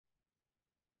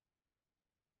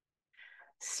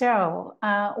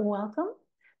Welcome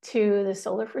to the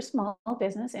Solar for Small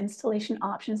Business Installation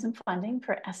Options and Funding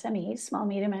for SMEs, Small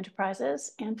Medium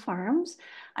Enterprises and Farms.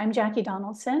 I'm Jackie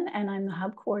Donaldson, and I'm the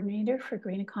Hub Coordinator for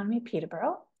Green Economy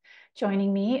Peterborough.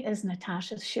 Joining me is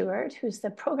Natasha Sheward, who's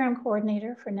the Program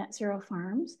Coordinator for Net Zero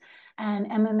Farms,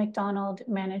 and Emma McDonald,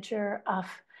 Manager of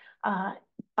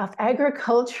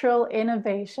Agricultural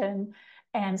Innovation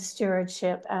and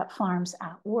Stewardship at Farms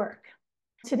at Work.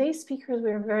 Today's speakers,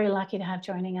 we're very lucky to have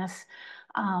joining us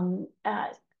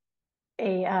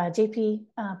JP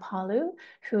Pawliw,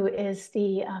 who is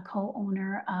the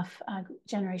co-owner of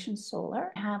Generation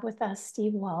Solar. We have with us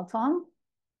Steve Wildfong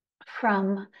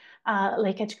from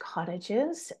Edge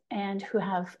Cottages, and who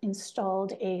have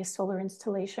installed a solar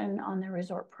installation on their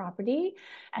resort property.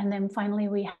 And then finally,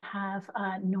 we have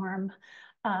Norm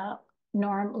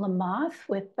Lamoth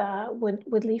with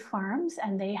Woodley Farms,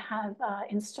 and they have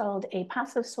installed a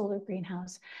passive solar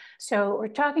greenhouse. So we're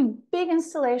talking big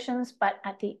installations, but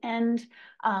at the end,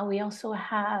 we also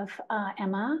have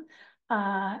Emma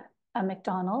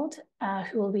McDonald,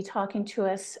 who will be talking to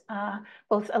us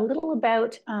both a little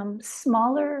about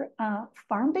smaller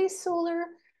farm-based solar,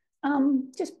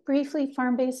 just briefly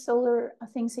farm-based solar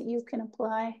things that you can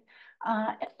apply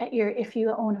if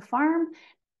you own a farm.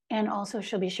 And also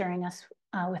she'll be sharing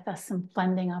with us some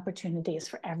funding opportunities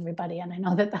for everybody. And I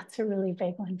know that that's a really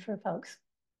big one for folks.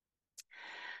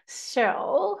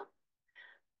 So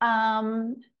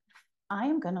I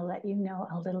am going to let you know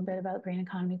a little bit about Green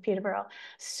Economy Peterborough.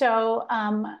 So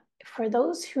for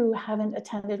those who haven't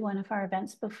attended one of our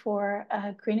events before,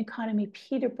 Green Economy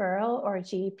Peterborough, or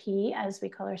GEP as we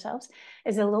call ourselves,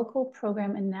 is a local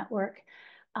program and network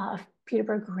of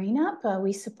Peterborough Green Up.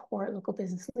 We support local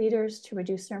business leaders to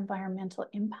reduce their environmental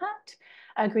impact.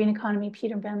 Green Economy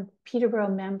Peterborough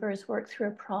members work through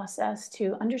a process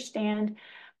to understand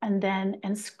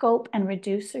and scope and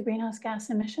reduce their greenhouse gas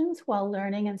emissions while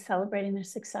learning and celebrating their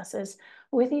successes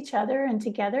with each other and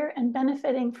together, and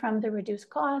benefiting from the reduced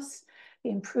costs, the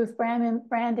improved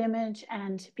brand image,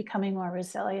 and becoming more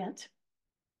resilient.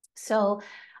 So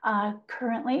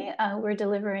currently, we're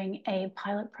delivering a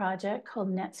pilot project called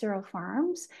Net Zero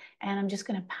Farms, and I'm just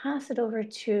going to pass it over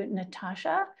to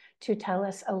Natasha to tell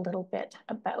us a little bit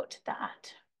about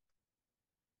that.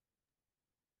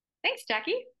 Thanks,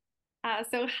 Jackie.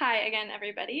 So hi again,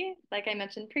 everybody. Like I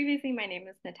mentioned previously, my name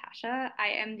is Natasha. I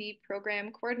am the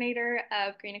program coordinator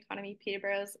of Green Economy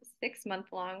Peterborough's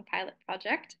 6-month-long pilot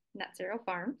project, Net Zero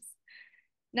Farms.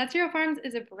 Net Zero Farms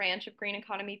is a branch of Green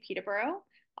Economy Peterborough,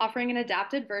 offering an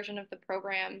adapted version of the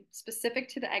program specific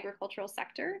to the agricultural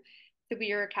sector. So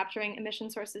we are capturing emission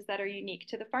sources that are unique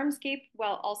to the farmscape,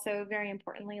 while also, very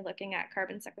importantly, looking at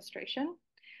carbon sequestration.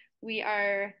 We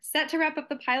are set to wrap up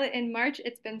the pilot in March.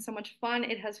 It's been so much fun.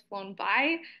 It has flown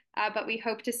by, but we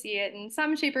hope to see it in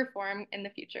some shape or form in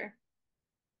the future.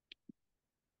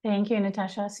 Thank you,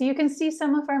 Natasha. So you can see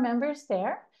some of our members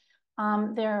there.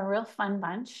 They're a real fun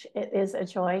bunch. It is a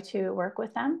joy to work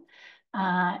with them.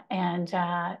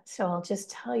 So I'll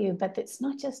just tell you, but it's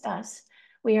not just us.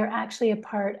 We are actually a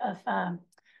part of,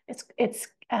 it's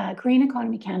Green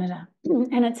Economy Canada,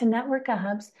 and it's a network of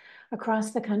hubs across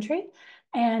the country.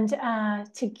 And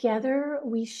together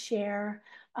we share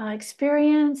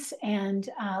experience and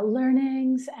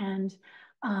learnings and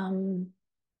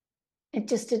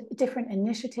just different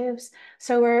initiatives.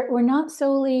 So we're not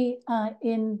solely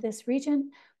in this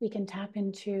region. We can tap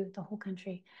into the whole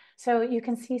country. So you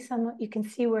can see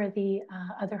where the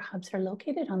other hubs are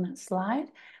located on that slide.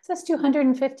 So that's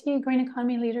 250 green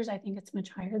economy leaders. I think it's much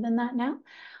higher than that now,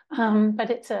 but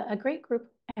it's a great group,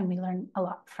 and we learn a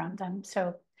lot from them.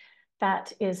 So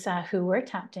that is who we're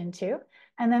tapped into.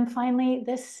 And then finally,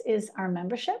 this is our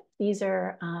membership. These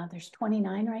are, there's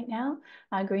 29 right now,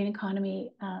 green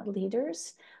economy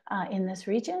leaders in this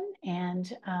region,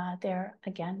 and they're,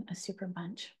 again, a super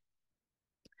bunch.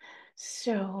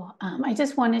 So I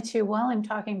just wanted to, while I'm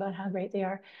talking about how great they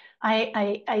are,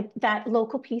 that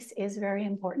local piece is very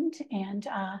important. And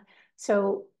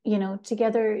so, you know,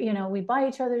 together, you know, we buy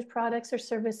each other's products or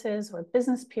services. We're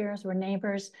business peers, we're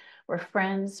neighbors, we're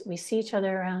friends. We see each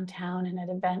other around town and at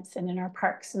events and in our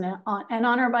parks and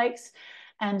on our bikes.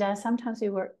 And sometimes we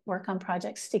work on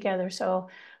projects together. So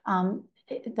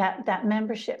that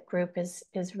membership group is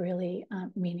really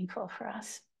meaningful for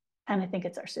us. And I think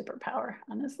it's our superpower,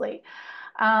 honestly.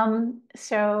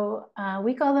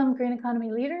 We call them green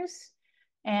economy leaders,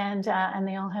 and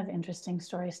they all have interesting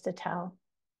stories to tell.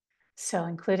 So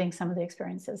including some of the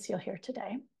experiences you'll hear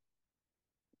today.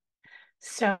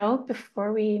 So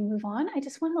before we move on, I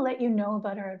just want to let you know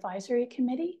about our advisory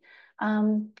committee.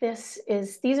 These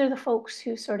are the folks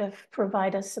who sort of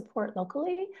provide us support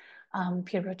locally.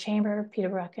 Peterborough Chamber,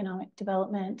 Peterborough Economic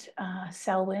Development,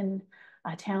 Selwyn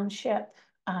Township,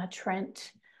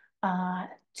 Trent,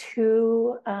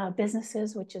 two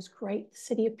businesses, which is great, the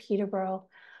City of Peterborough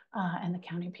and the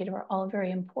County of Peterborough, all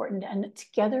very important. And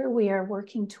together we are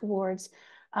working towards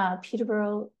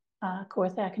Peterborough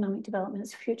Kawartha Economic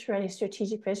Development's Future Ready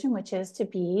Strategic Vision, which is to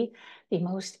be the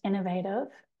most innovative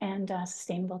and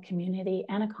sustainable community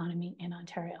and economy in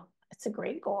Ontario. It's a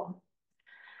great goal.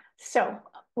 So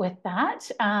with that,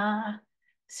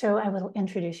 so I will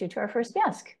introduce you to our first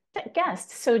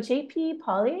guest. So JP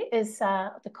Pawliw is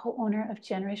the co-owner of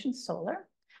Generation Solar.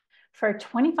 For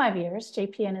 25 years,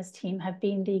 JP and his team have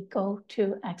been the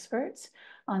go-to experts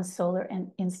on solar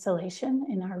and installation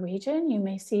in our region. You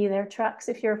may see their trucks.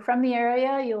 If you're from the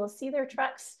area, you will see their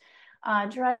trucks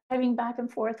driving back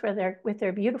and forth with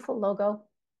their beautiful logo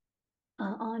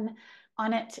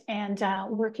on it, and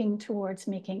working towards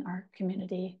making our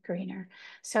community greener.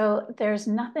 So there's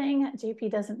nothing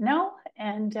JP doesn't know,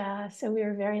 and so we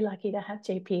are very lucky to have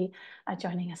JP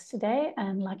joining us today,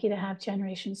 and lucky to have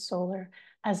Generation Solar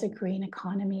as a green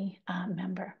economy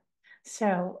member.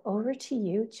 So over to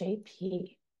you,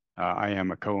 JP. I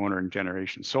am a co-owner in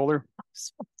Generation Solar,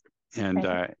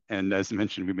 and as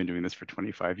mentioned, we've been doing this for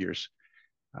 25 years.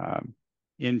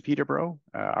 In Peterborough,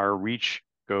 our reach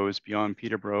goes beyond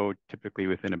Peterborough, typically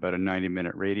within about a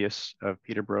 90-minute radius of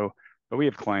Peterborough. But we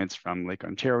have clients from Lake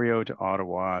Ontario to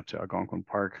Ottawa to Algonquin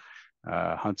Park,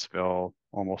 Huntsville,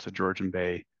 almost to Georgian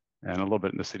Bay, and a little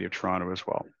bit in the city of Toronto as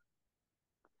well.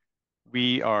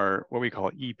 We are what we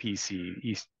call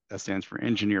EPC. That stands for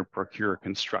Engineer, Procure,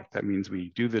 Construct. That means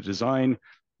we do the design,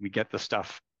 we get the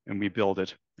stuff, and we build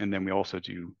it. And then we also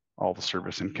do all the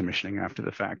service and commissioning after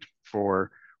the fact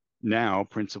for now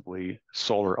principally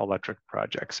solar electric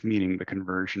projects, meaning the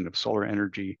conversion of solar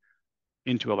energy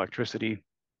into electricity.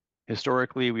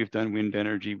 Historically, we've done wind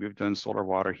energy, we've done solar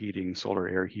water heating, solar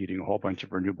air heating, a whole bunch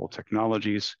of renewable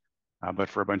technologies. But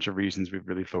for a bunch of reasons, we've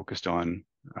really focused on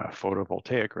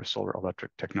photovoltaic or solar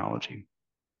electric technology.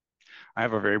 I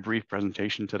have a very brief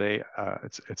presentation today.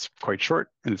 It's quite short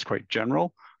and it's quite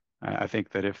general. I think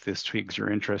that if this tweaks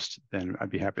your interest, then I'd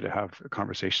be happy to have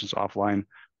conversations offline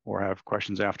or have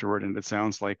questions afterward. And it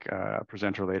sounds like a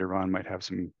presenter later on might have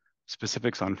some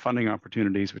specifics on funding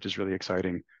opportunities, which is really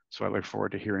exciting. So I look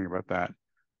forward to hearing about that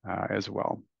as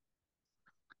well.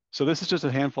 So this is just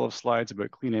a handful of slides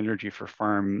about clean energy for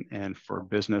farm and for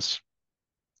business.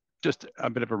 Just a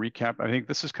bit of a recap. I think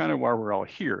this is kind of why we're all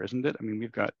here, isn't it? I mean,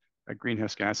 we've got a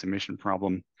greenhouse gas emission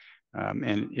problem.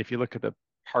 And if you look at the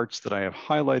parts that I have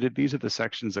highlighted, these are the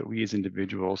sections that we as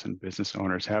individuals and business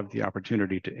owners have the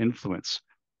opportunity to influence.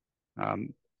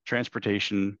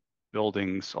 Transportation,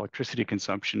 buildings, electricity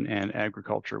consumption, and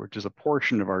agriculture, which is a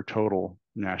portion of our total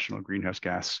national greenhouse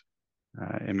gas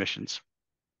emissions.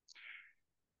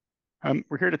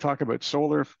 We're here to talk about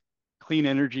solar. Clean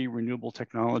energy, renewable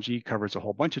technology covers a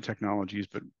whole bunch of technologies,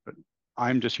 but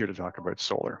I'm just here to talk about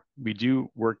solar. We do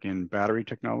work in battery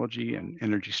technology and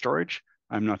energy storage.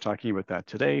 I'm not talking about that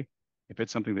today. If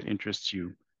it's something that interests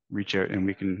you, reach out and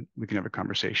we can have a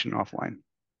conversation offline.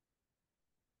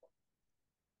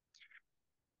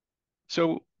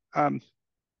 So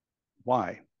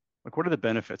why? Like, what are the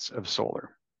benefits of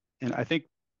solar? And I think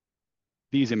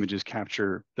these images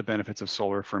capture the benefits of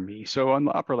solar for me. So on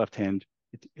the upper left hand,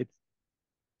 it's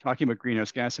talking about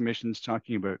greenhouse gas emissions,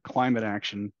 talking about climate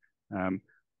action.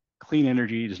 Clean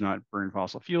energy does not burn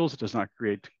fossil fuels. It does not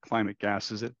create climate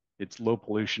gases. It's low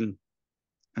pollution.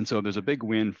 And so there's a big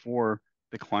win for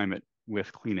the climate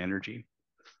with clean energy.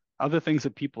 Other things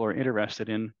that people are interested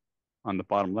in on the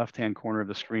bottom left-hand corner of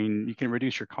the screen, you can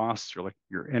reduce your costs or like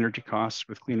your energy costs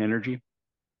with clean energy.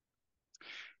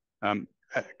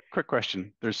 Quick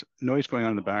question. There's noise going on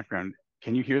in the background.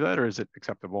 Can you hear that or is it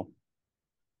acceptable?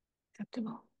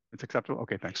 Acceptable. It's acceptable?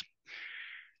 Okay, thanks.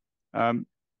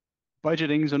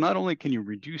 Budgeting. So not only can you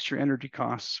reduce your energy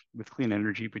costs with clean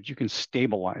energy, but you can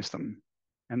stabilize them.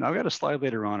 And I've got a slide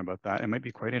later on about that. It might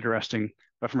be quite interesting,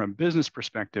 but from a business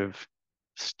perspective,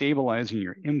 stabilizing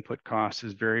your input costs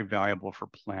is very valuable for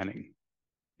planning.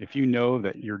 If you know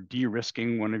that you're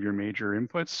de-risking one of your major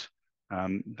inputs,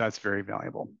 that's very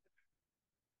valuable.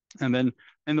 And then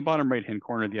in the bottom right-hand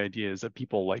corner, the idea is that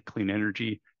people like clean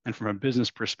energy. And from a business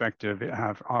perspective, it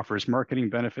offers marketing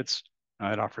benefits.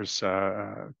 It offers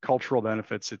cultural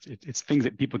benefits. It's things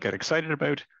that people get excited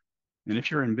about. And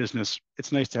if you're in business,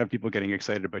 it's nice to have people getting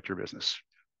excited about your business.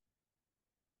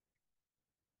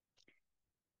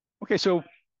 Okay, so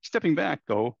stepping back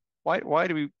though, why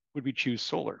would we choose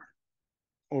solar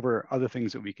over other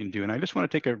things that we can do? And I just want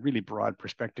to take a really broad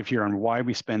perspective here on why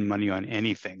we spend money on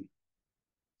anything.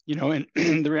 You know, and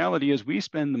the reality is we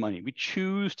spend the money, we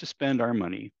choose to spend our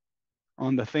money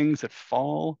on the things that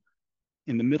fall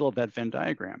in the middle of that Venn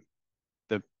diagram.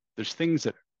 There's things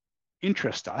that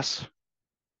interest us,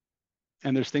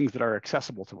 and there's things that are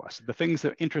accessible to us. The things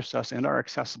that interest us and are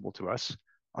accessible to us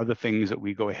are the things that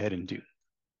we go ahead and do.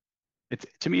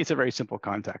 To me, it's a very simple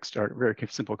context, or a very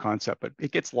simple concept, but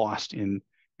it gets lost in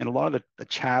a lot of the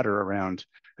chatter around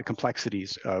the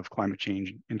complexities of climate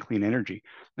change and clean energy.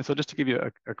 And so just to give you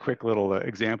a quick little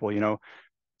example, you know,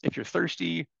 if you're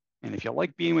thirsty and if you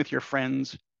like being with your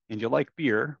friends and you like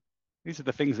beer, these are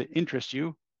the things that interest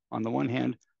you on the one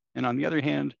hand. And on the other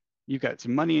hand, you've got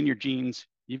some money in your jeans,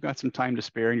 you've got some time to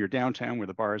spare, and you're downtown where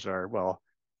the bars are. Well,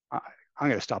 I'm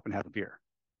going to stop and have a beer,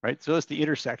 right? So that's the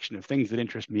intersection of things that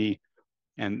interest me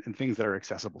and things that are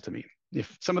accessible to me.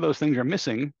 If some of those things are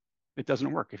missing, it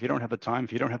doesn't work. If you don't have the time,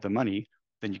 if you don't have the money,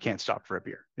 then you can't stop for a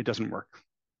beer. It doesn't work.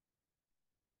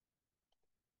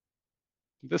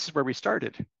 This is where we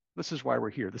started. This is why we're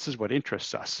here. This is what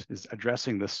interests us, is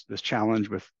addressing this challenge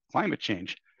with climate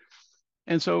change.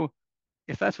 And so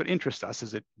if that's what interests us,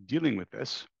 is it dealing with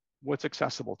this, what's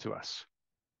accessible to us?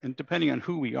 And depending on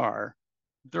who we are,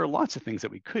 there are lots of things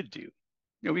that we could do. You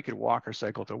know, we could walk or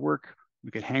cycle to work. We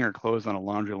could hang our clothes on a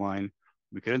laundry line.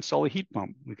 We could install a heat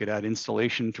pump. We could add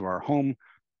insulation to our home.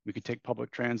 We could take public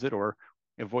transit or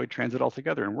avoid transit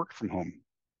altogether and work from home.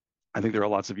 I think there are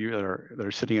lots of you that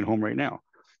are sitting at home right now.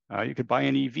 You could buy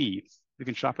an EV. You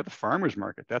can shop at the farmer's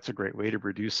market. That's a great way to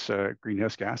reduce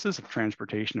greenhouse gases of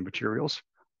transportation and materials.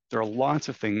 There are lots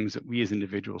of things that we as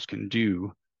individuals can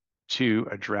do to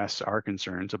address our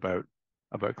concerns about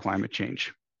climate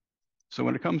change. So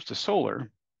when it comes to solar,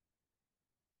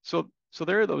 so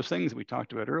there are those things that we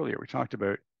talked about earlier. We talked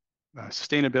about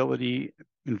sustainability,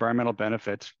 environmental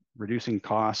benefit, reducing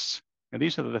costs. And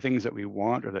these are the things that we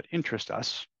want or that interest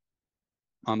us.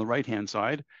 On the right-hand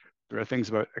side, there are things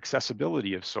about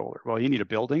accessibility of solar. Well, you need a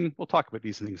building. We'll talk about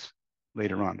these things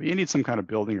later on, but you need some kind of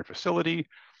building or facility.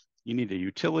 You need a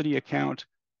utility account.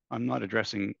 I'm not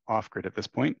addressing off-grid at this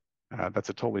point. That's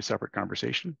a totally separate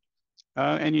conversation.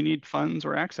 And you need funds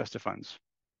or access to funds.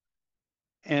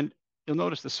 And you'll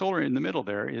notice the solar in the middle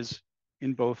there is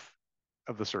in both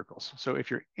of the circles. So if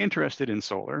you're interested in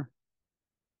solar,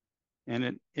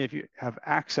 and if you have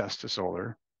access to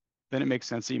solar, then it makes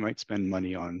sense that you might spend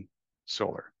money on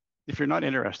solar. If you're not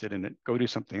interested in it, go do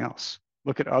something else.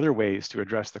 Look at other ways to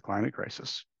address the climate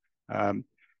crisis. I'm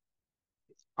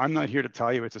not here to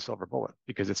tell you it's a silver bullet,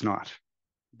 because it's not.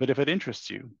 But if it interests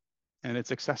you and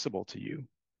it's accessible to you,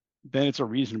 then it's a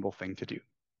reasonable thing to do.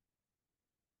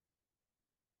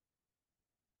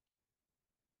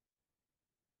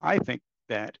 I think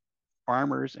that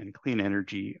farmers and clean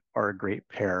energy are a great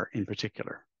pair in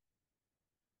particular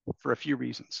for a few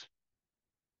reasons.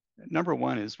 Number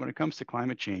one is, when it comes to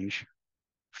climate change,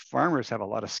 farmers have a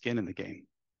lot of skin in the game.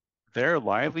 Their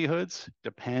livelihoods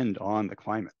depend on the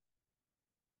climate.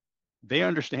 They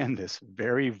understand this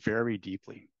very, very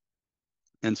deeply.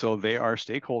 And so they are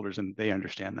stakeholders and they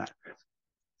understand that.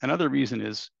 Another reason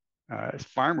is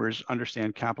farmers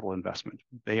understand capital investment.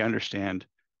 They understand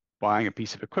buying a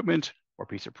piece of equipment or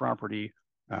piece of property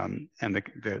and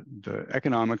the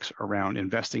economics around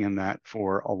investing in that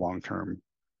for a long-term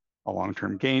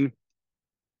gain.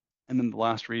 And then the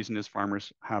last reason is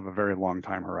farmers have a very long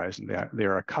time horizon. They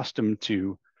are accustomed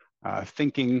to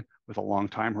thinking with a long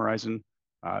time horizon.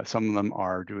 Some of them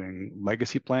are doing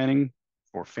legacy planning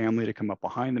for family to come up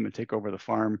behind them and take over the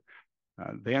farm.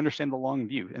 They understand the long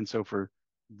view. And so for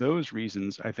those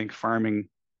reasons, I think farming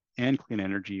and clean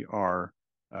energy are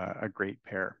a great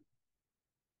pair.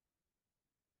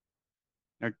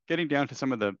 Now, getting down to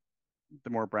some of the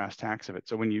more brass tacks of it.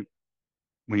 So when you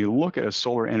look at a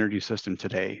solar energy system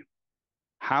today,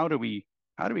 how do we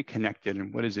connect it,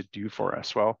 and what does it do for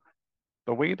us? Well,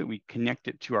 the way that we connect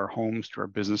it to our homes, to our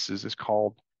businesses, is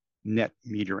called net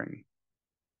metering.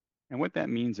 And what that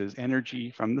means is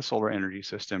energy from the solar energy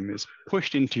system is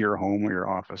pushed into your home or your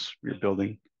office, your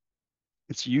building.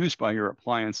 It's used by your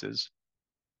appliances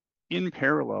in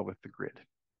parallel with the grid.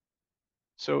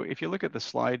 So if you look at the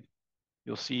slide,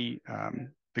 you'll see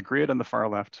the grid on the far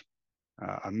left,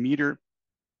 a meter,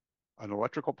 an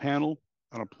electrical panel,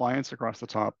 an appliance across the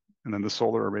top, and then the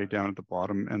solar array down at the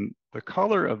bottom. And the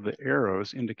color of the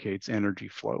arrows indicates energy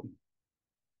flow.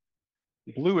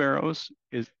 Blue arrows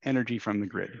is energy from the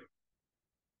grid.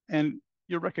 And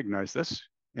you'll recognize this.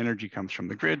 Energy comes from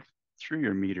the grid, through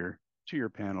your meter, to your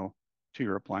panel, to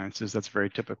your appliances. That's very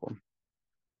typical.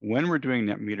 When we're doing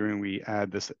net metering, we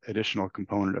add this additional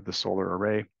component of the solar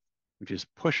array, which is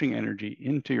pushing energy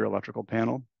into your electrical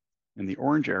panel. And the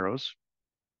orange arrows,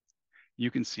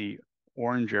 you can see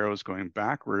orange arrows going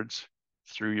backwards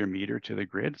through your meter to the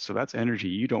grid. So that's energy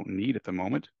you don't need at the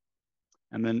moment.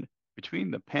 And then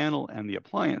between the panel and the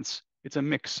appliance, it's a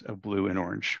mix of blue and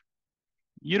orange.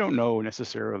 You don't know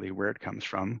necessarily where it comes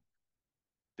from.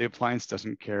 The appliance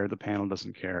doesn't care, the panel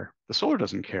doesn't care, the solar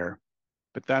doesn't care,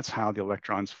 but that's how the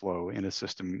electrons flow in a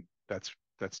system that's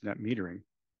net metering.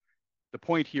 The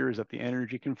point here is that the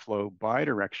energy can flow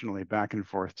bidirectionally back and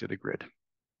forth to the grid.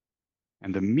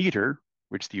 And the meter,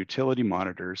 which the utility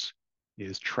monitors,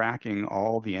 is tracking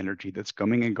all the energy that's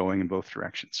coming and going in both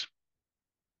directions.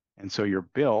 And so your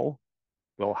bill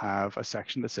will have a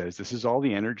section that says, this is all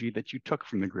the energy that you took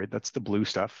from the grid. That's the blue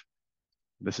stuff.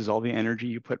 This is all the energy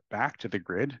you put back to the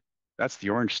grid. That's the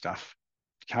orange stuff.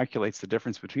 It calculates the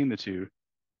difference between the two,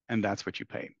 and that's what you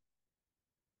pay.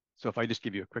 So if I just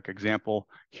give you a quick example,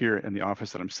 here in the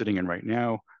office that I'm sitting in right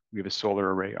now, we have a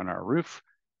solar array on our roof.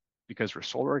 Because we're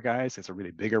solar guys, it's a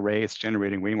really big array. It's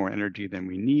generating way more energy than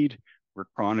we need. We're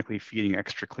chronically feeding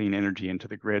extra clean energy into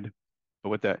the grid. But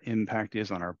what that impact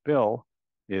is on our bill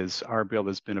is our bill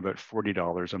has been about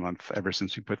 $40 a month ever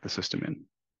since we put the system in,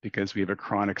 because we have a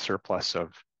chronic surplus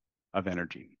of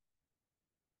energy.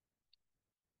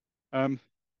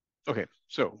 Okay,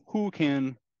 so who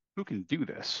can do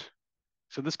this?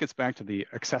 So this gets back to the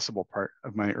accessible part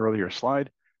of my earlier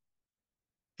slide.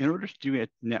 In order to do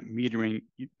net metering,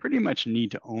 you pretty much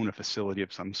need to own a facility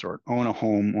of some sort, own a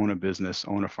home, own a business,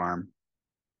 own a farm,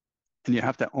 and you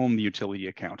have to own the utility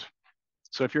account.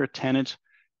 So if you're a tenant,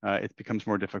 it becomes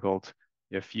more difficult.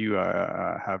 If you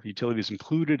have utilities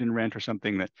included in rent or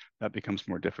something, that becomes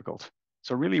more difficult.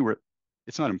 So really,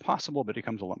 it's not impossible, but it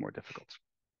becomes a lot more difficult.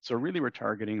 So really, we're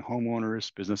targeting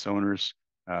homeowners, business owners,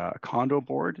 a condo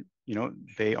board.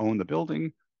 They own the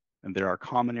building, and there are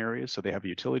common areas, so they have a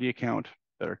utility account.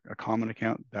 That are a common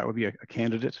account, that would be a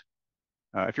candidate.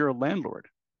 If you're a landlord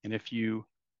and if you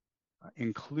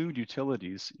include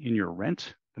utilities in your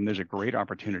rent, then there's a great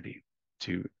opportunity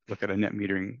to look at a net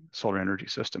metering solar energy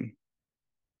system.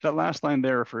 That last line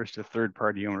there refers to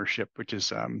third-party ownership, which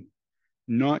is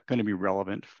not going to be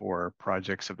relevant for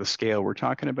projects of the scale we're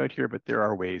talking about here, but there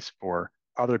are ways for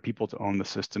other people to own the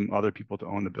system, other people to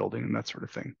own the building, and that sort of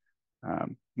thing.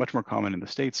 Much more common in the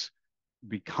States.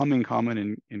 Becoming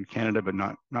common in Canada, but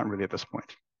not really at this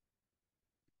point.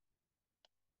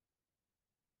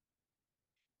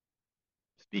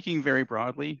 Speaking very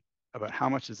broadly about how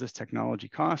much does this technology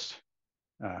cost,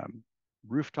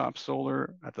 rooftop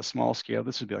solar at the small scale,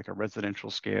 this would be like a residential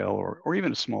scale or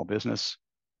even a small business,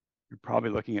 you're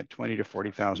probably looking at $20,000 to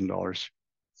 $40,000.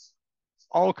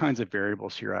 All kinds of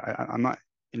variables here. I'm not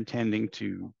intending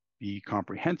to be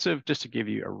comprehensive, just to give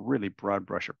you a really broad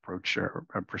brush approach or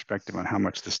a perspective on how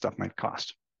much this stuff might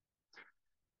cost.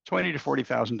 $20,000 to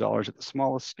 $40,000 at the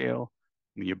smallest scale.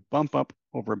 When you bump up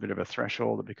over a bit of a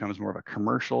threshold, it becomes more of a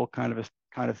commercial kind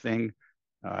of thing,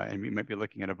 and we might be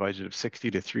looking at a budget of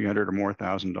 $60,000 to $300,000 or more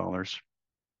thousand dollars.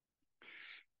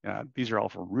 These are all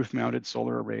for roof-mounted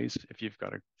solar arrays. If you've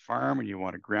got a farm and you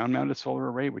want a ground-mounted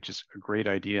solar array, which is a great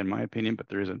idea in my opinion, but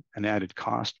there is an added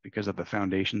cost because of the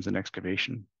foundations and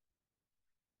excavation.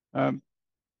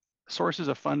 Sources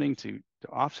of funding to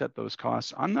offset those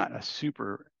costs. I'm not a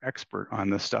super expert on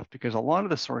this stuff because a lot of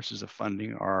the sources of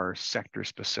funding are sector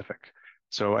specific.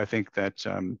 So I think that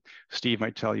Steve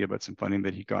might tell you about some funding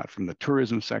that he got from the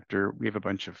tourism sector. We have a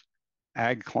bunch of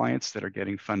ag clients that are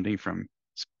getting funding from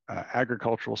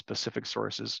agricultural specific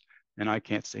sources, and I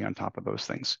can't stay on top of those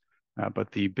things. But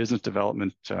the business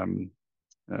development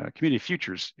Community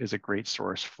Futures is a great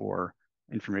source for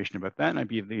information about that, and I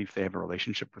believe they have a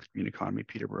relationship with Green Economy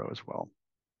Peterborough as well.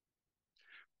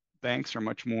 Banks are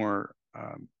much more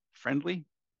friendly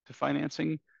to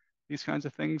financing these kinds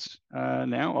of things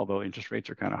now, although interest rates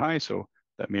are kind of high, so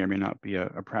that may or may not be a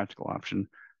practical option.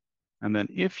 And then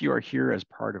if you are here as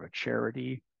part of a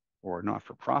charity or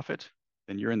not-for-profit,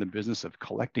 then you're in the business of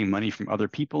collecting money from other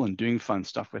people and doing fun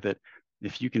stuff with it.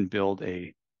 If you can build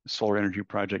a solar energy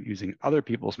project using other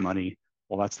people's money,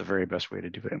 well, that's the very best way to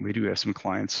do it. And we do have some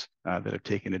clients that have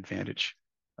taken advantage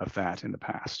of that in the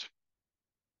past.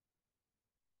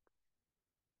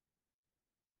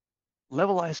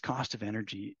 Levelized cost of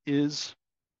energy is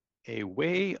a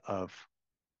way of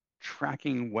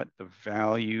tracking what the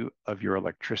value of your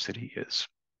electricity is.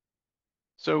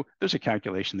 So there's a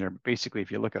calculation there, but basically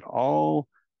if you look at all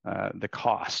the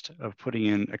cost of putting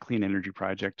in a clean energy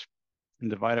project and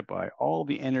divide it by all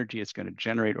the energy it's going to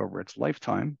generate over its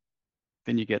lifetime,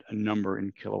 then you get a number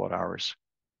in kilowatt hours.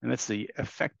 And that's the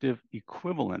effective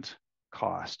equivalent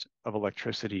cost of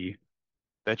electricity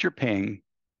that you're paying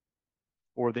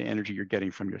for the energy you're getting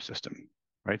from your system,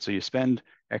 right? So you spend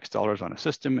X dollars on a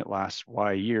system, it lasts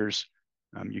Y years.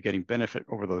 You're getting benefit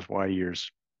over those Y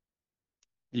years.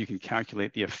 You can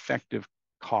calculate the effective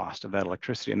cost of that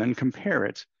electricity and then compare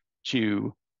it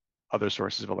to other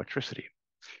sources of electricity.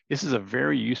 This is a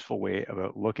very useful way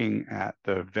about looking at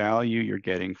the value you're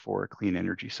getting for a clean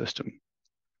energy system.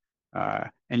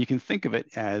 And you can think of it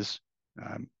as,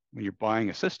 when you're buying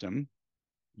a system,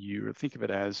 you think of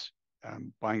it as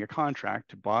buying a contract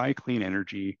to buy clean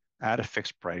energy at a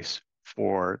fixed price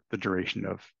for the duration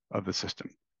of the system.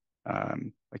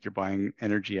 Like you're buying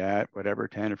energy at whatever,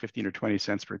 10 or 15 or 20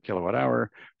 cents per kilowatt hour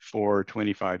for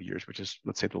 25 years, which is,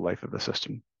 let's say, the life of the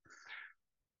system.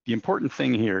 The important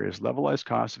thing here is levelized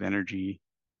cost of energy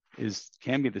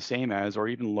can be the same as or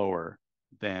even lower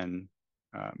than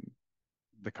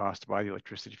the cost to buy the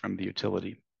electricity from the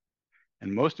utility.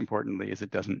 And most importantly is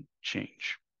it doesn't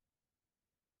change.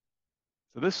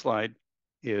 So this slide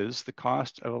is the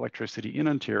cost of electricity in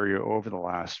Ontario over the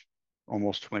last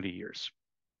almost 20 years.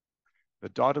 The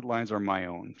dotted lines are my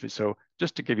own. So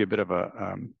just to give you a bit of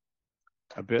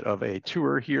a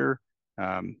tour here,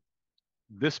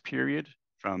 this period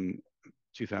from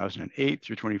 2008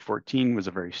 through 2014 was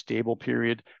a very stable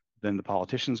period. Then the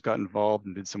politicians got involved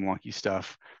and did some wonky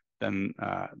stuff. Then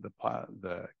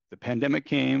the pandemic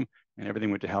came and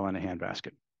everything went to hell in a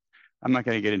handbasket. I'm not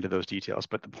going to get into those details,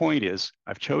 but the point is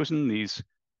I've chosen these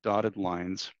dotted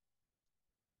lines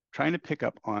trying to pick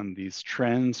up on these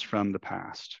trends from the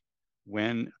past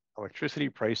when electricity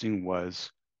pricing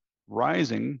was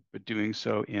rising, but doing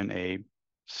so in a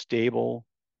stable,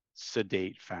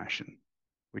 sedate fashion,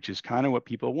 which is kind of what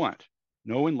people want.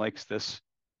 No one likes this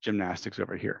gymnastics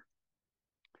over here.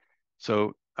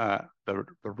 So the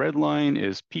red line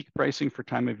is peak pricing for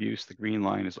time of use. The green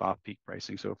line is off-peak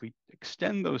pricing. So if we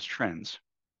extend those trends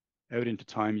out into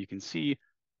time, you can see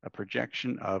a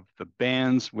projection of the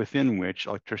bands within which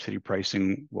electricity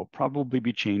pricing will probably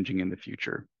be changing in the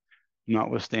future,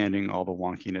 notwithstanding all the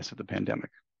wonkiness of the pandemic.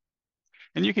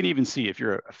 And you can even see, if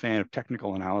you're a fan of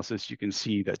technical analysis, you can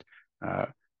see that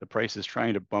the price is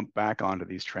trying to bump back onto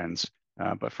these trends,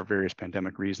 but for various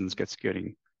pandemic reasons,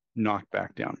 getting knocked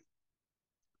back down.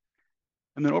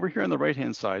 And then over here on the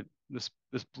right-hand side, this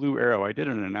blue arrow, I did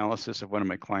an analysis of one of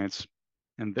my clients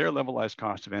and their levelized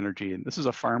cost of energy. And this is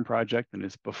a farm project and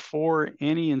it's before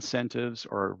any incentives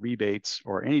or rebates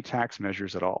or any tax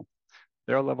measures at all.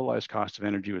 Their levelized cost of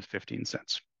energy was 15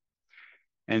 cents.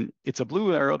 And it's a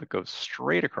blue arrow that goes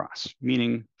straight across,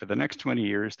 meaning for the next 20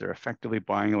 years, they're effectively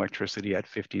buying electricity at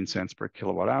 15 cents per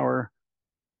kilowatt hour.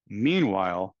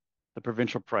 Meanwhile, the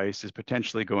provincial price is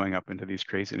potentially going up into these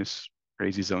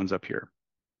crazy zones up here.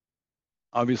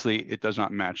 Obviously, it does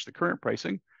not match the current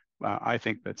pricing. I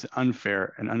think that's an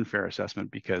unfair assessment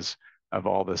because of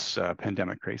all this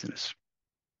pandemic craziness.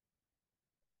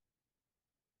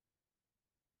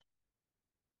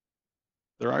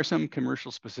 There are some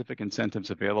commercial specific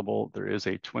incentives available. There is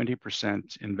a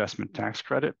 20% investment tax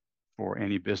credit for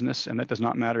any business, and that does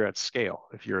not matter at scale.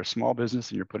 If you're a small business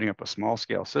and you're putting up a small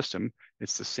scale system,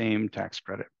 it's the same tax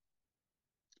credit.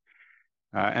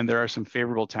 And there are some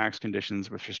favorable tax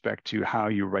conditions with respect to how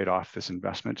you write off this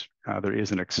investment. There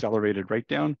is an accelerated write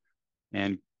down,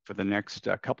 and for the next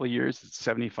couple of years, it's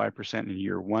 75% in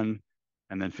year one,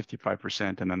 and then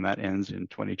 55%, and then that ends in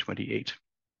 2028.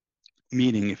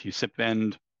 Meaning if you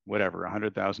spend whatever,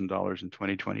 $100,000 in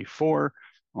 2024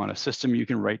 on a system, you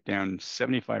can write down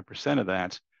 75% of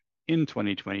that in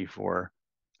 2024,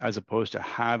 as opposed to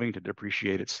having to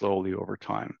depreciate it slowly over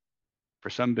time. For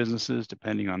some businesses,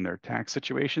 depending on their tax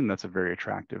situation, that's a very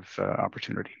attractive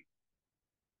opportunity.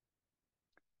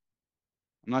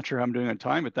 I'm not sure how I'm doing on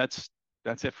time, but that's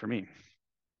it for me.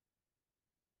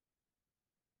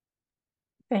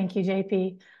 Thank you,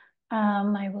 JP.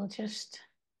 I will just,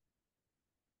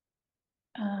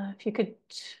 if you could,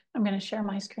 I'm going to share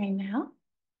my screen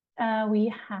now.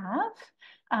 We have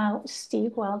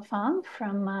Steve Wildfong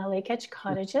from Lake Edge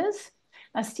Cottages.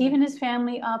 Steve and his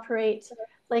family operate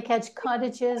Lake Edge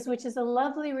Cottages, which is a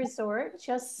lovely resort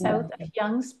just south of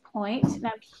Young's Point. And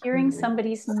I'm hearing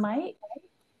somebody's mic.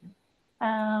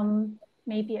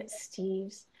 Maybe it's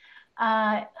Steve's.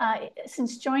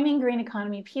 Since joining Green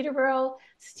Economy Peterborough,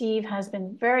 Steve has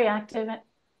been very active at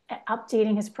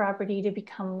updating his property to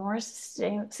become more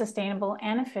sustainable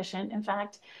and efficient. In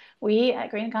fact, we at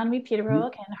Green Economy Peterborough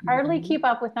can hardly keep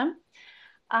up with him.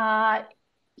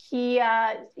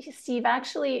 Steve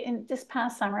actually in this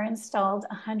past summer installed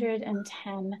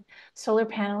 110 solar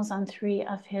panels on 3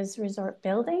 of his resort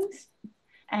buildings.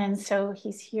 And so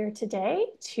he's here today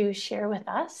to share with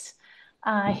us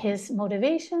his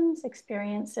motivations,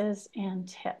 experiences, and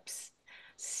tips.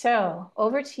 So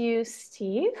over to you,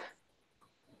 Steve.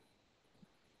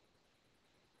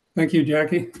 Thank you,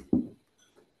 Jackie.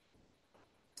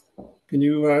 Can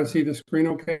you see the screen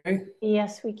okay?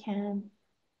 Yes, we can.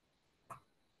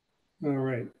 All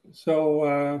right.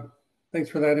 So thanks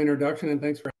for that introduction and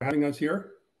thanks for having us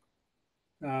here.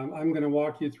 I'm going to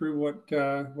walk you through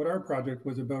what our project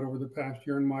was about over the past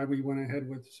year and why we went ahead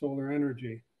with solar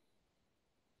energy.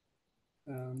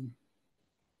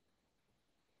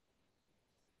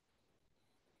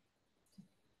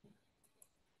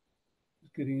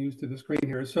 Getting used to the screen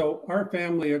here. So our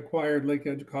family acquired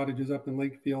Edge Cottages up in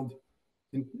Lakefield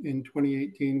in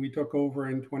 2018. We took over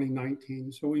in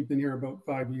 2019. So we've been here about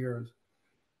 5 years.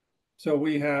 So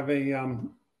we have a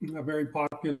very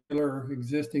popular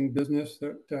existing business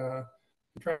that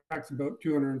attracts about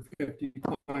 250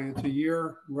 clients a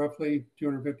year, roughly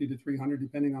 250 to 300,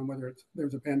 depending on whether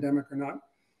there's a pandemic or not.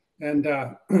 And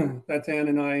that's Ann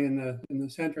and I in the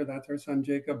center. That's our son,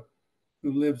 Jacob,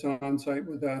 who lives on site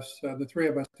with us. The three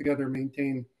of us together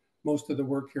maintain most of the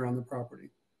work here on the property.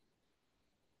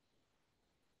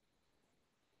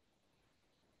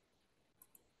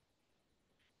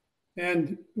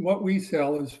 And what we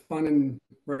sell is fun and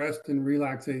rest and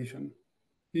relaxation.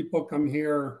 People come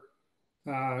here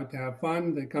to have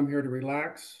fun. They come here to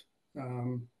relax.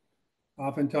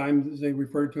 Oftentimes they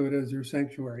refer to it as their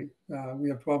sanctuary. We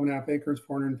have 12.5 acres,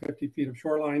 450 feet of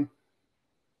shoreline.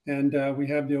 And we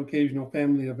have the occasional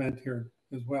family event here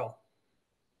as well.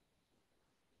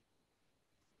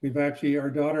 Our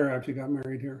daughter actually got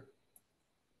married here.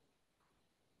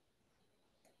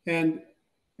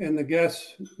 And the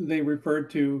guests, they referred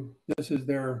to this as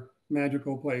their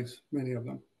magical place, many of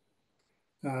them.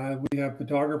 We have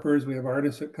photographers, we have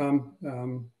artists that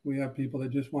come. We have people that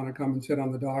just want to come and sit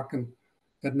on the dock and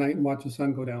at night and watch the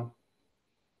sun go down.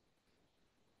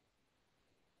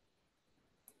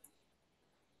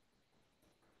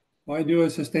 I do a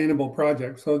sustainable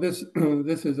project. So this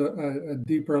is a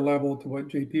deeper level to what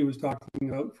JP was talking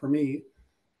about for me.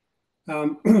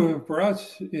 For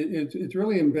us, it's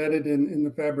really embedded in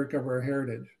the fabric of our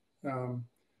heritage.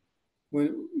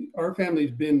 When our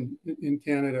family's been in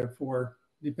Canada for,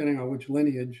 depending on which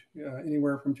lineage,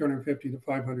 anywhere from 250 to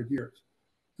 500 years.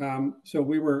 So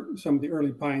we were some of the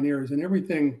early pioneers, and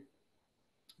everything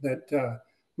that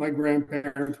my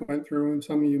grandparents went through, and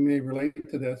some of you may relate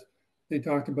to this, they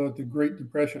talked about the Great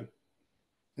Depression,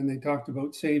 and they talked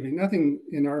about saving. Nothing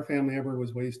in our family ever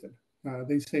was wasted.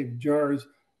 They saved jars,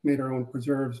 made our own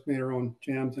preserves, made our own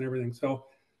jams and everything. So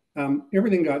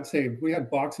everything got saved. We had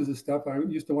boxes of stuff. I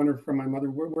used to wonder from my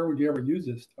mother, where would you ever use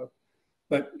this stuff?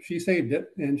 But she saved it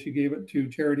and she gave it to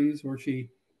charities or she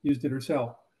used it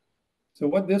herself. So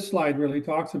what this slide really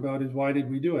talks about is why did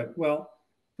we do it? Well,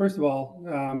 first of all,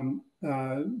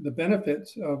 the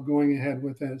benefits of going ahead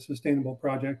with a sustainable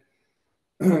project,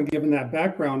 given that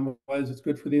background, was it's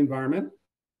good for the environment.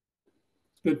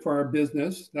 It's good for our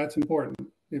business. That's important.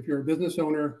 If you're a business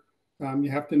owner, you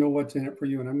have to know what's in it for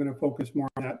you. And I'm going to focus more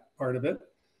on that part of it.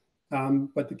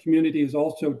 But the community is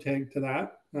also tagged to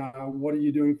that. What are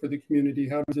you doing for the community?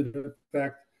 How does it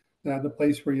affect the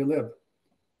place where you live?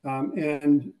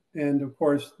 And of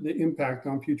course, the impact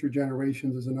on future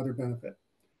generations is another benefit.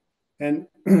 And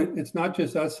it's not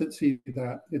just us that see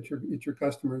that, it's your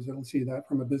customers that'll see that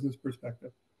from a business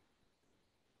perspective.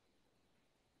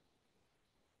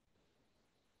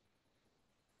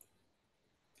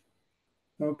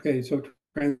 Okay, so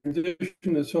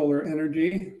transition to solar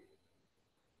energy.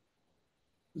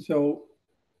 So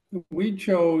we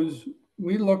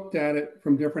looked at it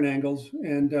from different angles,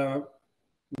 and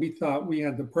we thought we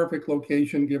had the perfect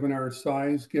location given our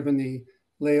size, given the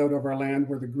layout of our land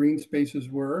where the green spaces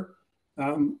were,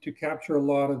 to capture a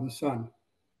lot of the sun.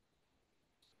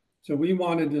 So we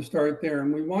wanted to start there,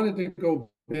 and we wanted to go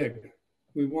big.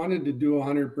 We wanted to do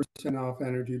 100% off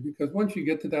energy, because once you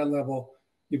get to that level,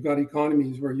 you've got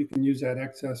economies where you can use that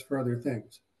excess for other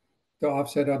things to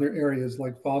offset other areas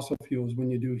like fossil fuels when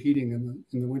you do heating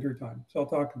in the wintertime. So I'll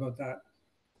talk about that.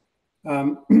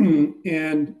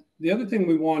 And the other thing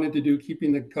we wanted to do,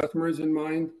 keeping the customers in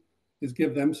mind, is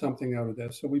give them something out of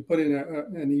this. So we put in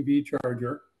an EV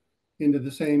charger into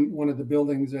one of the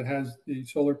buildings that has the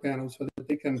solar panels so that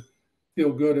they can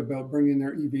feel good about bringing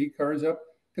their EV cars up.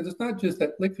 Because it's not just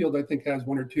that Lakefield, I think, has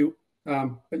one or two,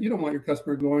 but you don't want your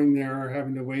customer going there or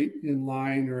having to wait in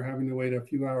line or having to wait a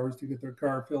few hours to get their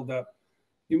car filled up.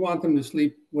 You want them to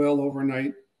sleep well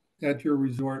overnight at your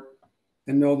resort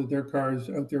and know that their car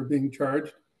is out there being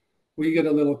charged. We get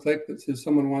a little click that says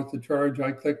someone wants to charge.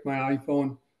 I click my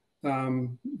iPhone.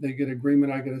 They get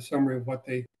agreement. I get a summary of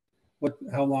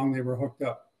how long they were hooked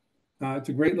up. It's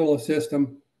a great little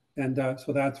system, and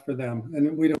so that's for them.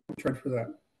 And we don't charge for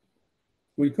that.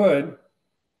 We could,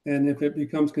 and if it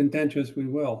becomes contentious, we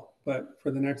will. But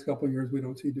for the next couple of years, we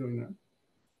don't see doing that.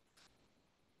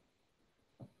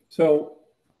 So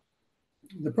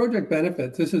the project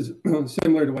benefits, this is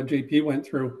similar to what JP went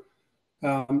through.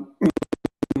 But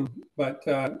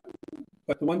the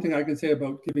one thing I can say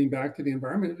about giving back to the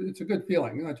environment, it's a good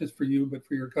feeling, not just for you, but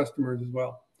for your customers as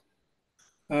well.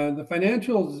 The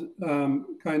financials,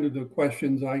 kind of the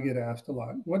questions I get asked a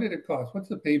lot. What did it cost? What's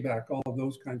the payback? All of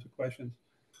those kinds of questions.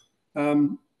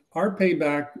 Our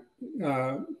payback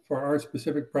for our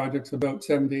specific projects about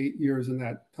 7 to 8 years in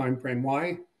that time frame.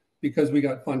 Why? Because we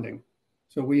got funding.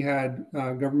 So we had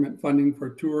government funding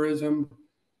for tourism.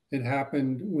 It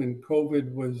happened when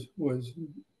COVID was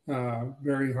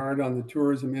very hard on the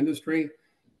tourism industry.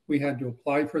 We had to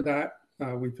apply for that.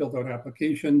 We filled out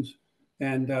applications,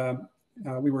 and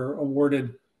we were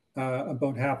awarded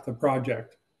about half the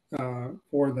project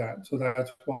for that. So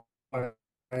that's why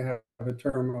I have a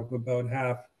term of about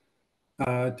half.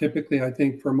 Typically, I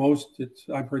think for most,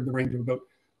 I've heard the range of about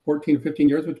 14 to 15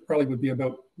 years, which probably would be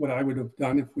about what I would have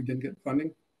done if we didn't get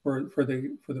funding for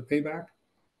the payback.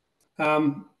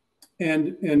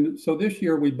 And so this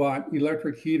year we bought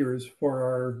electric heaters for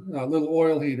our little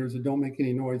oil heaters that don't make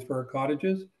any noise for our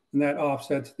cottages, and that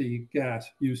offsets the gas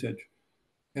usage.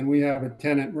 And we have a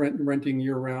tenant renting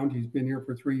year round. He's been here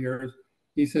for 3 years.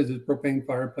 He says his propane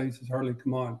fireplace has hardly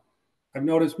come on. I've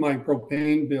noticed my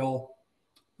propane bill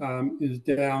is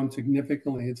down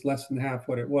significantly. It's less than half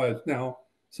what it was. Now,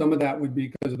 some of that would be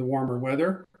because of the warmer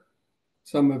weather.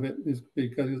 Some of it is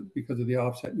because of the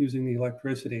offset using the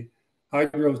electricity.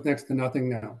 Hydro is next to nothing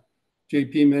now.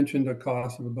 JP mentioned a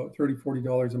cost of about $30,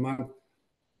 $40 a month.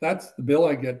 That's the bill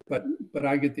I get, but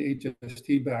I get the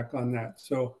HST back on that.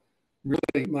 So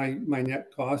really my net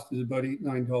cost is about $8,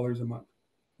 $9 a month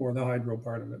for the hydro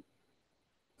part of it.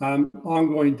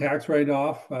 Ongoing tax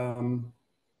write-off.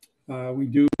 We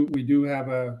do have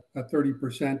a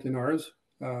 30% in ours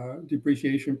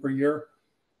depreciation per year,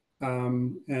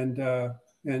 and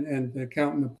the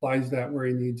accountant applies that where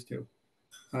he needs to.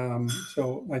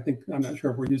 So I'm not sure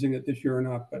if we're using it this year or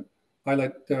not, but I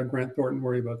let Grant Thornton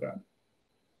worry about that.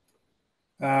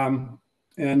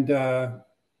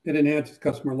 It enhances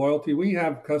customer loyalty. We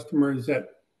have customers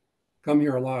that come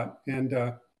here a lot, and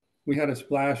we had a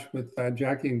splash with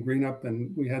Jackie and Greenup,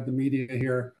 and we had the media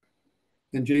here.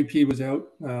 And JP was out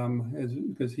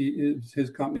because it's his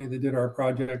company that did our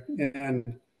project,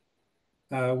 and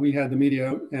we had the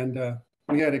media out, and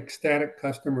we had ecstatic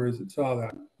customers that saw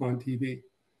that on TV.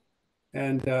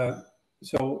 And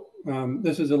so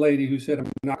this is a lady who said, "I'm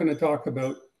not going to talk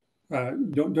about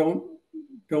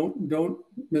don't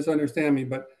misunderstand me,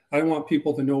 but I want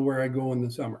people to know where I go in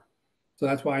the summer. So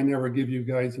that's why I never give you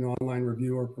guys an online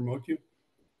review or promote you."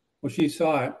 Well, she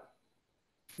saw it.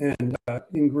 And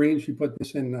in green, she put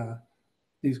this in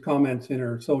these comments in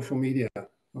her social media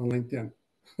on LinkedIn.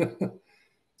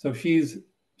 So she's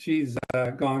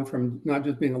gone from not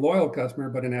just being a loyal customer,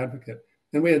 but an advocate.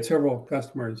 And we had several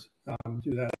customers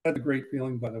do that. That's a great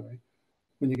feeling, by the way,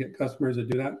 when you get customers that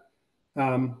do that.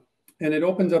 And it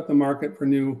opens up the market for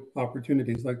new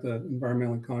opportunities, like the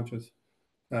environmentally conscious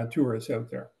tourists out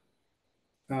there.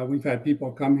 We've had people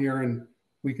come here, and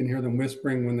we can hear them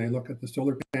whispering when they look at the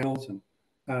solar panels, and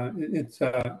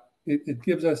it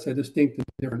gives us a distinct and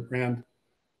different brand,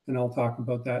 and I'll talk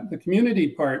about that. The community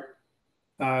part,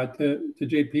 to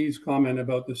JP's comment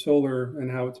about the solar and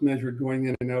how it's measured going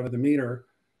in and out of the meter,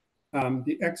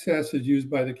 the excess is used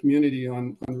by the community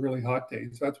on really hot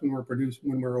days. That's when we're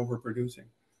overproducing.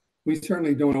 We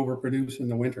certainly don't overproduce in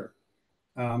the winter.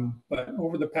 But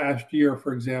over the past year,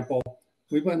 for example,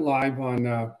 we went live on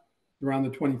around the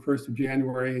 21st of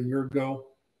January a year ago.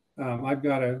 I've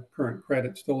got a current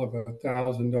credit still of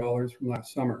 $1,000 from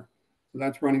last summer. So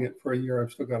that's running it for a year.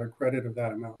 I've still got a credit of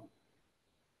that amount.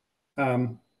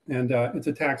 And it's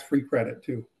a tax-free credit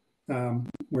too.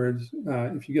 Whereas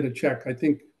if you get a check,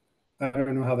 I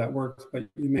don't know how that works, but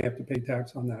you may have to pay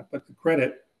tax on that. But the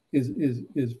credit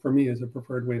is for me is a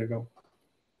preferred way to go.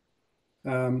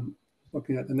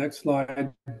 Looking at the next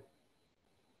slide.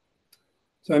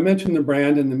 So I mentioned the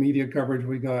brand and the media coverage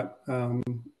we got.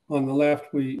 On the left,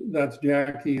 that's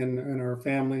Jackie and our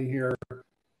family here.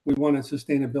 We won a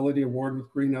sustainability award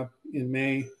with Greenup in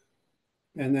May.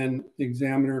 And then the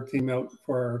Examiner came out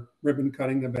for our ribbon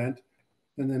cutting event.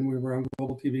 And then we were on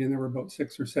Global TV, and there were about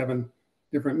 6 or 7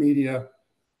 different media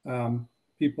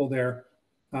people there.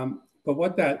 But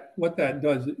what that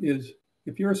does is,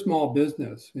 if you're a small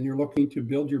business and you're looking to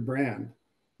build your brand,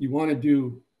 you want to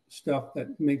do stuff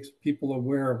that makes people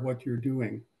aware of what you're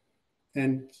doing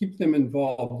and keep them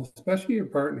involved, especially your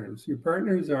partners. Your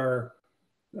partners are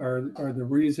the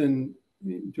reason,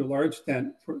 to a large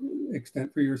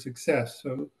extent for your success.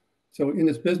 So in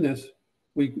this business,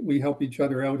 we help each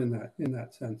other out in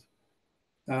that sense.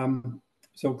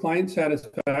 So client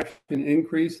satisfaction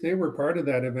increased. They were part of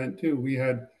that event too. We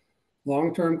had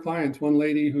long-term clients. One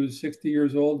lady who's 60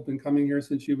 years old, been coming here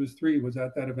since she was 3, was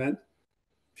at that event.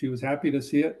 She was happy to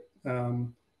see it. They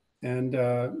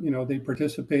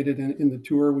participated in the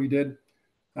tour we did.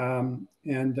 And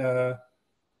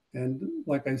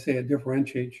like I say, it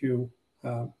differentiates you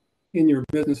in your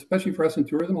business, especially for us in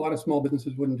tourism. A lot of small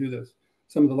businesses wouldn't do this.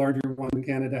 Some of the larger ones in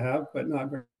Canada have, but not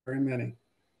very many.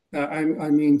 I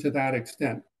mean, to that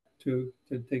extent, to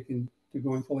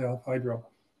going fully off hydro.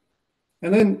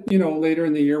 And then, later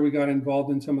in the year, we got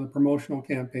involved in some of the promotional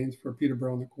campaigns for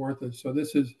Peterborough and the Kawarthas. So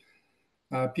this is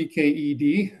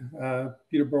PKED,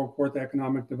 Peterborough Kawartha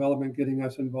Economic Development, getting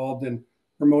us involved in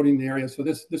promoting the area. So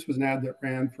this was an ad that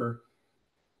ran for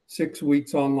 6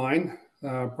 weeks online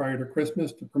prior to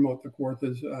Christmas to promote the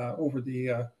Kawarthas over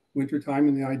the winter time,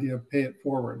 and the idea of pay it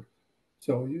forward.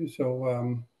 So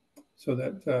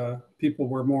that people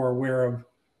were more aware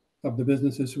of the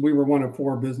businesses. So we were one of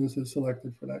 4 businesses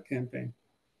selected for that campaign.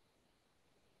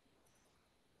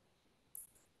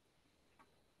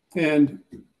 And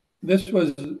this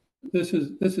is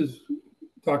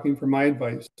talking from my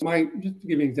advice. Just to give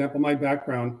you an example, my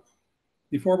background,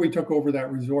 before we took over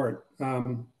that resort, I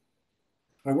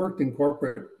worked in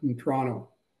corporate in Toronto.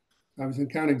 I was an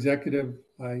account executive.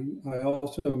 I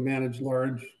also managed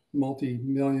large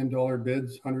multi-million-dollar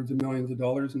bids, hundreds of millions of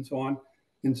dollars and so on,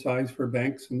 in size for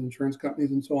banks and insurance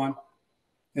companies and so on.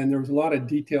 And there was a lot of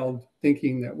detailed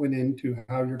thinking that went into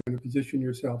how you're going to position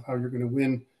yourself, how you're going to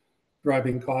win,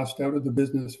 driving cost out of the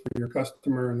business for your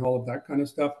customer and all of that kind of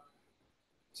stuff.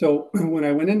 So when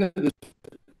I went into this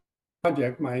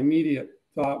project, my immediate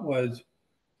thought was,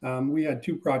 we had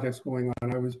 2 projects going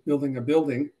on. I was building a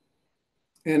building,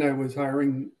 and I was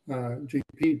hiring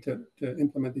JP to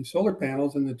implement these solar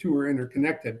panels, and the 2 were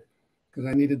interconnected because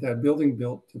I needed that building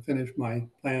built to finish my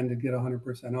plan to get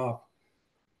 100% off.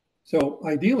 So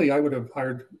ideally, I would have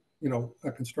hired,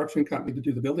 a construction company to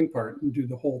do the building part and do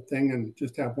the whole thing and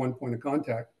just have one point of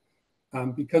contact.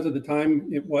 Because of the time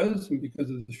it was, and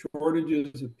because of the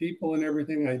shortages of people and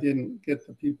everything, I didn't get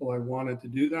the people I wanted to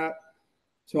do that.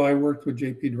 So I worked with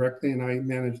JP directly, and I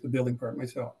managed the building part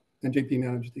myself, and JP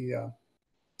managed the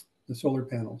solar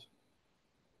panels.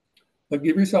 But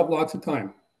give yourself lots of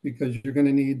time, because you're going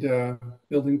to need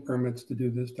building permits to do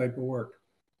this type of work.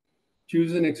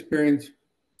 Choose an experienced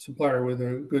supplier with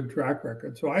a good track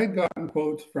record. So I had gotten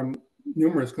quotes from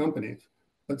numerous companies,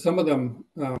 but some of them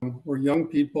were young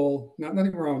people,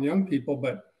 nothing wrong with young people,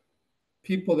 but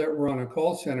people that were on a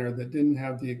call center that didn't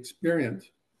have the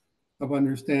experience of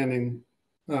understanding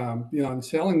beyond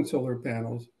selling solar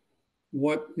panels,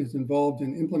 what is involved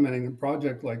in implementing a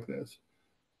project like this.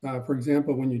 For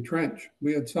example, when you trench,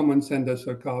 we had someone send us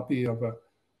a copy of a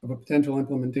potential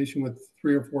implementation with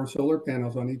 3 or 4 solar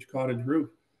panels on each cottage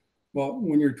roof. Well,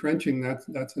 when you're trenching, that's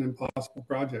an impossible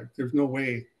project. There's no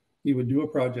way you would do a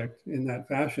project in that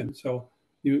fashion. So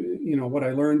what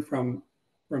I learned from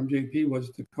JP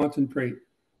was to concentrate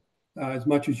as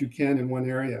much as you can in one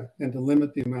area, and to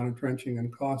limit the amount of trenching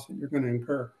and costs that you're going to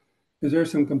incur, because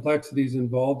there's some complexities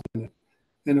involved in it.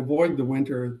 And avoid the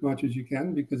winter as much as you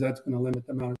can, because that's going to limit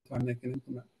the amount of time they can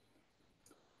implement.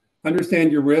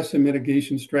 Understand your risks and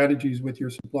mitigation strategies with your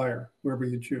supplier, whoever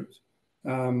you choose.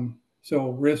 So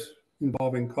risks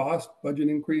involving cost, budget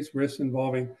increase, risks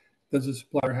involving, does the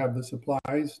supplier have the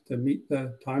supplies to meet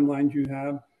the timelines you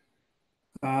have?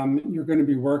 You're going to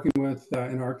be working with,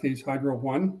 in our case, Hydro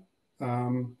One.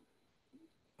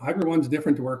 Hydro One's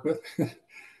different to work with.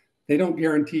 They don't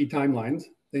guarantee timelines.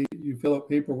 You fill out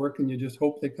paperwork and you just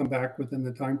hope they come back within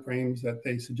the timeframes that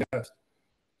they suggest.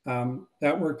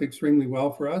 That worked extremely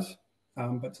well for us,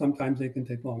 but sometimes they can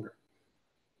take longer.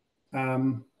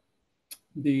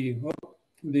 The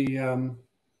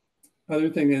other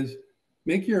thing is,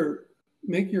 make your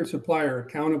supplier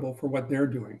accountable for what they're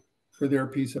doing, for their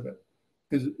piece of it,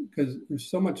 because there's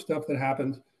so much stuff that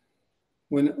happens.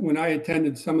 When I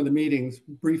attended some of the meetings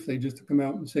briefly, just to come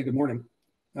out and say good morning,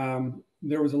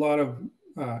 there was a lot of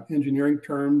engineering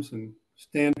terms and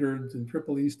standards and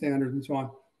EEE standards and so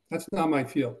on. That's not my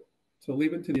field. So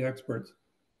leave it to the experts,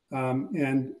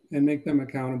 and make them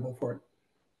accountable for it.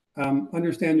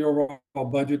 Understand your overall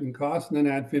budget and cost, and then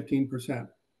add 15%.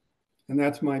 And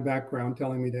that's my background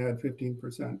telling me to add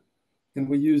 15%. And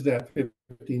we use that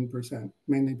 15%,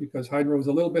 mainly because hydro is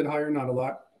a little bit higher, not a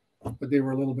lot, but they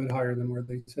were a little bit higher than where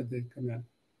they said they'd come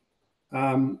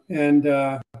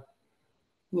in.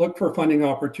 Look for funding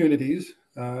opportunities.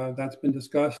 That's been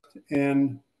discussed,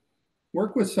 and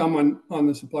work with someone on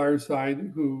the supplier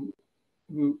side who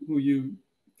you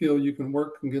feel you can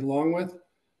work and get along with.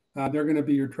 They're going to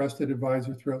be your trusted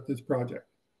advisor throughout this project.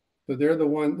 So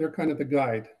they're kind of the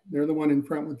guide. They're the one in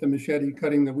front with the machete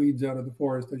cutting the weeds out of the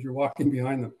forest as you're walking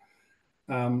behind them.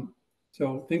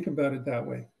 So think about it that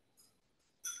way.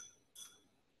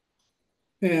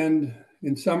 And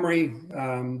in summary,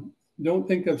 don't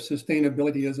think of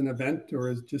sustainability as an event or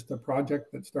as just a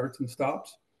project that starts and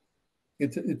stops.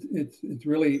 It's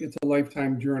a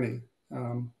lifetime journey.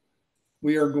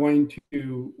 We are going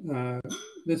to,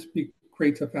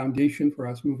 creates a foundation for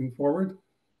us moving forward.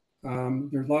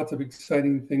 There's lots of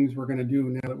exciting things we're going to do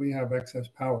now that we have excess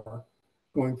power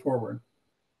going forward.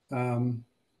 We can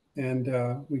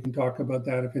talk about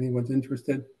that if anyone's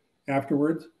interested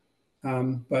afterwards.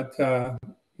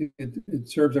 It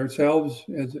serves ourselves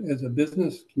as a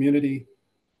business, community,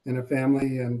 and a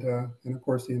family, and of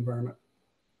course the environment.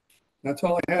 That's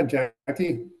all I had,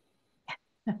 Jackie.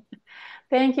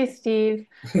 Thank you, Steve.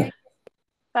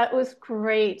 That was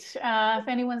great. If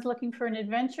anyone's looking for an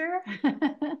adventure,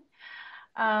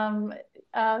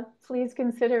 please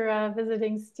consider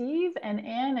visiting Steve and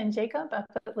Anne and Jacob up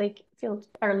at Lake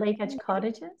Edge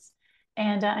Cottages.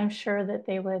 And I'm sure that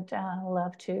they would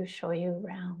love to show you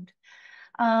around.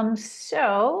 Steve,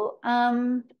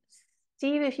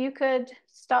 if you could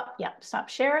stop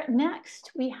share.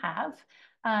 Next, we have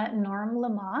Norm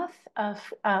Lamoth of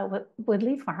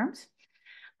Woodley Farms.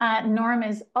 Norm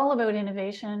is all about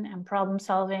innovation and problem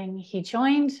solving. He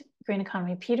joined Green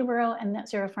Economy Peterborough and Net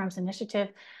Zero Farms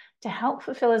Initiative to help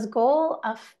fulfill his goal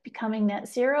of becoming net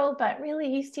zero, but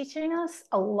really he's teaching us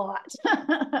a lot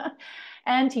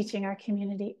and teaching our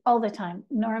community all the time.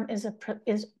 Norm is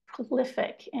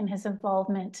prolific in his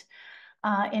involvement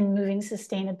in moving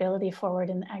sustainability forward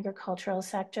in the agricultural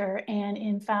sector, and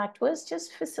in fact was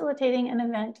just facilitating an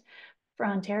event for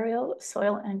Ontario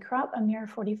Soil and Crop a mere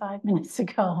 45 minutes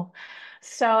ago.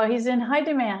 So he's in high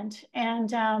demand. And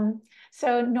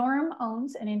so Norm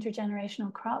owns an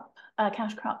intergenerational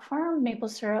cash crop farm, maple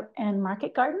syrup and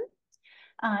market garden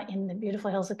in the beautiful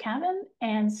hills of Cavan.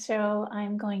 And so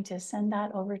I'm going to send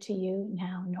that over to you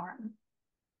now, Norm.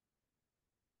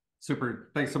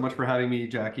 Super. Thanks so much for having me,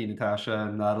 Jackie, Natasha,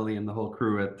 and Natalie, and the whole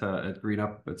crew at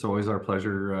GreenUp. It's always our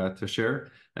pleasure to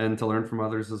share and to learn from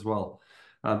others as well.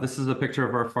 This is a picture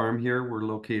of our farm here. We're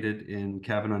located in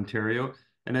Cavan, Ontario.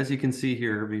 And as you can see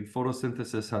here, I mean,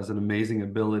 photosynthesis has an amazing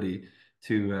ability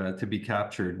to be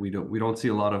captured. We don't see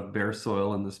a lot of bare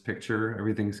soil in this picture.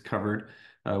 Everything's covered.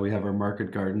 We have our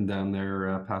market garden down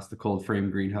there past the cold frame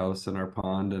greenhouse and our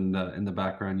pond. And in the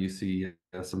background, you see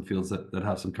some fields that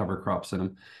have some cover crops in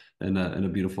them in a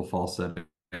beautiful fall setting.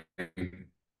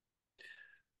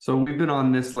 So we've been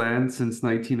on this land since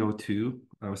 1902,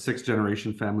 a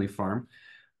sixth-generation family farm.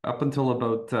 Up until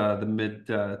about the mid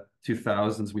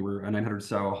 2000s, we were a 900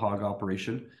 sow hog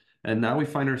operation. And now we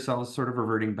find ourselves sort of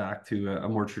reverting back to a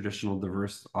more traditional,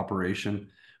 diverse operation.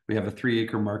 We have a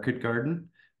 3-acre market garden,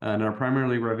 and our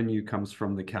primarily revenue comes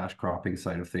from the cash cropping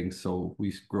side of things. So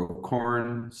we grow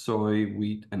corn, soy,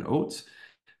 wheat, and oats.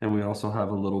 And we also have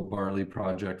a little barley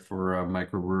project for a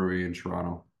microbrewery in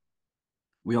Toronto.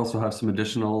 We also have some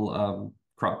additional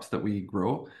crops that we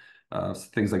grow,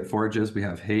 things like forages. We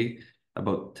have hay.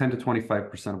 About 10 to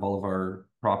 25% of all of our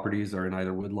properties are in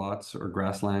either woodlots or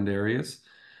grassland areas.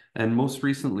 And most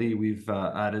recently, we've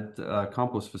added a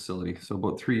compost facility. So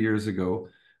about 3 years ago,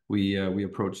 we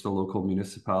approached the local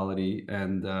municipality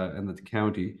and the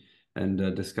county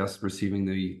and discussed receiving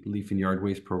the leaf and yard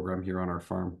waste program here on our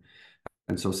farm.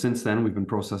 And so since then, we've been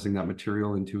processing that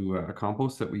material into a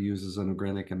compost that we use as an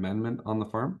organic amendment on the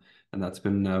farm. And that's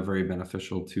been very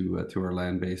beneficial to our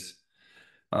land base.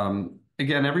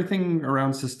 Again, everything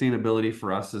around sustainability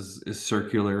for us is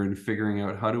circular and figuring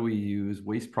out how do we use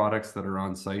waste products that are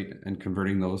on site and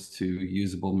converting those to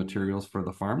usable materials for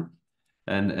the farm.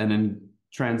 And in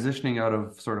transitioning out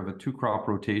of sort of a 2-crop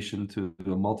rotation to a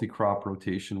multi-crop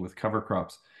rotation with cover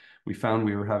crops, we found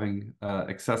we were having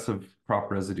excessive crop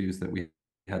residues that we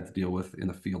had to deal with in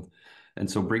the field. And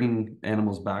so bringing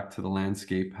animals back to the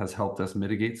landscape has helped us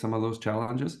mitigate some of those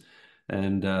challenges.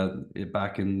 And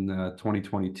back in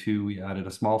 2022, we added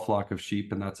a small flock of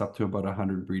sheep, and that's up to about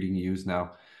 100 breeding ewes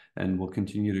now. And we'll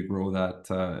continue to grow that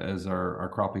as our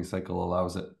cropping cycle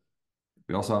allows it.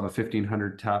 We also have a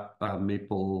 1,500 tap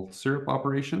maple syrup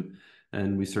operation,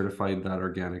 and we certified that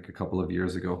organic a couple of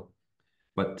years ago.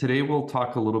 But today we'll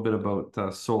talk a little bit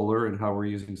about solar and how we're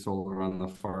using solar on the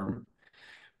farm.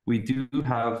 We do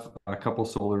have a couple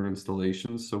solar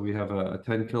installations. So we have a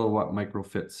 10 kilowatt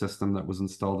microfit system that was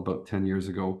installed about 10 years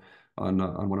ago on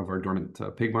one of our dormant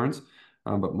pig barns.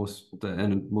 But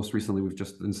most recently, we've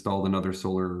just installed another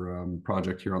solar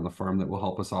project here on the farm that will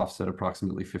help us offset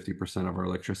approximately 50% of our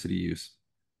electricity use.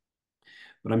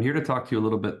 But I'm here to talk to you a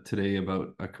little bit today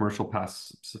about a commercial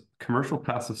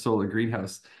passive solar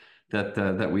greenhouse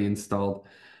that we installed.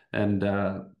 And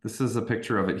this is a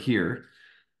picture of it here.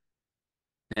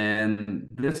 And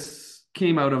this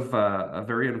came out of a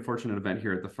very unfortunate event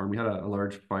here at the farm. We had a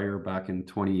large fire back in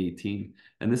 2018,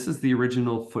 and this is the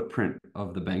original footprint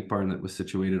of the bank barn that was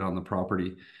situated on the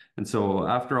property. And so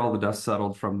after all the dust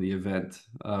settled from the event,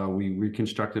 we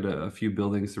reconstructed a few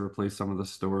buildings to replace some of the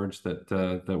storage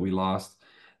that we lost.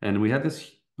 And we had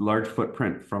this large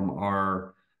footprint from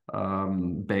our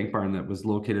bank barn that was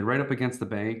located right up against the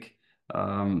bank.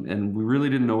 And we really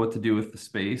didn't know what to do with the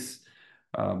space.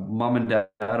 Mom and dad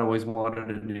always wanted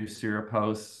a new syrup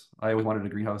house. I always wanted a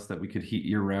greenhouse that we could heat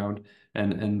year round.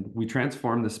 And we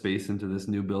transformed the space into this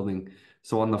new building.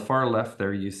 So on the far left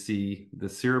there, you see the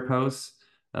syrup house.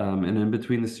 And in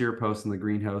between the syrup house and the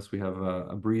greenhouse, we have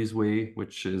a breezeway,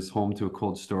 which is home to a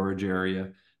cold storage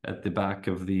area at the back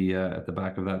of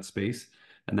that space.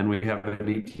 And then we have an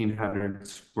 1,800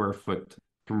 square foot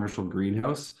commercial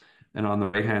greenhouse. And on the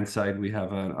right-hand side, we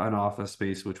have an office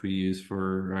space, which we use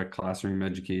for classroom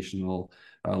educational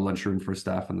lunchroom for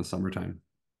staff in the summertime.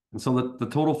 And so the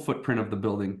total footprint of the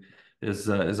building is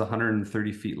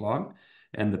 130 feet long,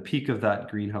 and the peak of that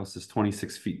greenhouse is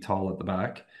 26 feet tall at the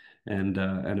back and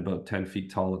about 10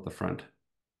 feet tall at the front.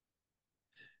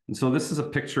 And so this is a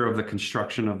picture of the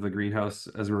construction of the greenhouse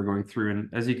as we're going through. And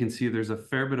as you can see, there's a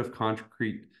fair bit of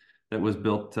concrete that was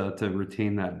built to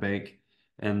retain that bank.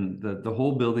 And the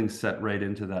whole building set right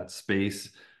into that space,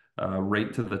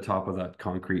 right to the top of that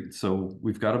concrete. So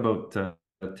we've got about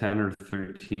 10 or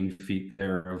 13 feet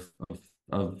there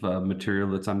of material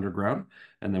that's underground.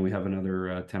 And then we have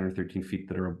another 10 or 13 feet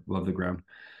that are above the ground.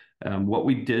 What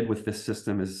we did with this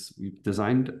system is we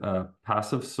designed a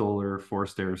passive solar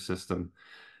forced air system.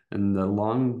 And the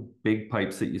long, big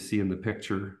pipes that you see in the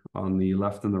picture on the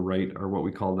left and the right are what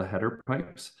we call the header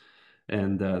pipes.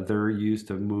 And they're used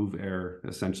to move air,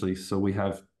 essentially. So we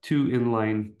have two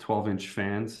inline 12-inch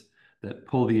fans that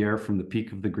pull the air from the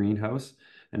peak of the greenhouse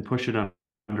and push it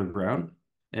underground.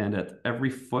 And at every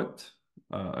foot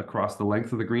across the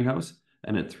length of the greenhouse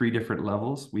and at 3 different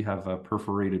levels, we have a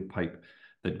perforated pipe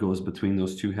that goes between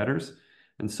those 2 headers.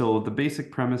 And so the basic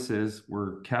premise is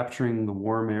we're capturing the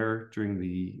warm air during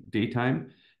the daytime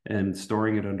and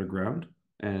storing it underground.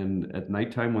 And at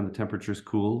nighttime, when the temperature is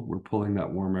cool, we're pulling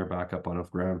that warm air back up out of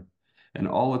ground. And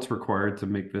all that's required to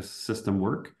make this system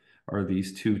work are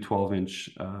these 2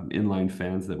 12-inch inline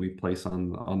fans that we place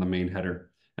on the main header.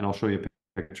 And I'll show you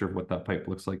a picture of what that pipe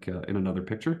looks like in another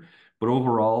picture. But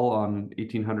overall, on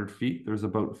 1,800 feet, there's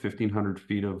about 1,500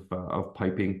 feet of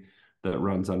piping that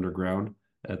runs underground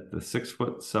at the 6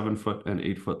 foot, 7 foot, and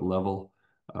 8 foot level.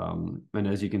 And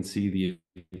as you can see,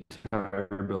 the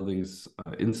entire building's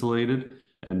insulated,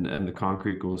 and the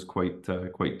concrete goes quite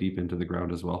deep into the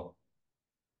ground as well.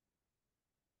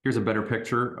 Here's a better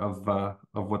picture of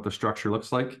what the structure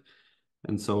looks like.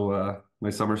 And so my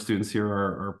summer students here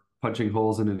are punching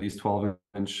holes into these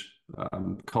 12-inch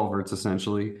culverts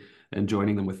essentially, and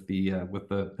joining them with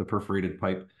the perforated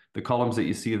pipe. The columns that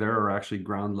you see there are actually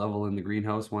ground level in the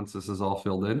greenhouse once this is all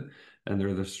filled in, and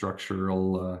they're the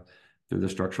structural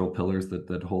pillars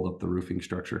that hold up the roofing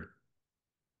structure.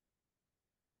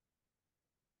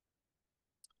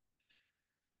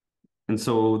 And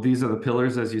so these are the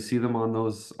pillars as you see them on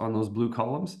those blue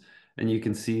columns, and you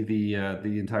can see the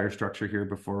entire structure here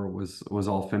before it was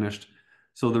all finished.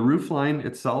 So the roof line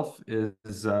itself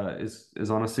is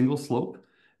on a single slope,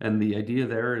 and the idea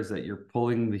there is that you're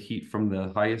pulling the heat from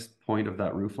the highest point of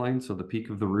that roof line, so the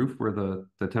peak of the roof where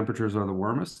the temperatures are the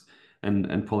warmest,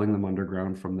 and pulling them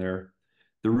underground from there.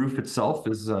 The roof itself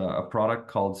is a product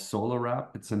called Solar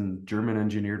Wrap. It's a German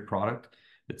engineered product.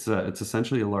 It's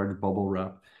essentially a large bubble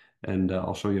wrap. And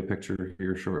I'll show you a picture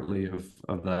here shortly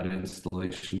of that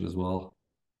installation as well.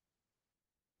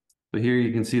 But here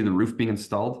you can see the roof being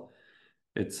installed.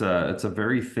 It's a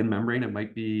very thin membrane. It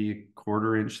might be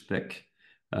 1/4 inch thick.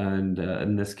 And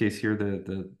in this case here,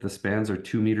 the spans are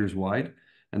 2 meters wide,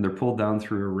 and they're pulled down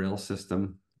through a rail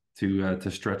system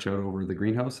to stretch out over the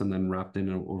greenhouse and then wrapped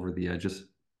in over the edges.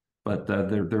 But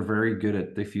they're very good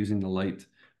at diffusing the light.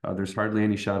 There's hardly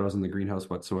any shadows in the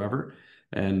greenhouse whatsoever.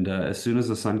 And as soon as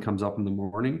the sun comes up in the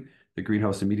morning, the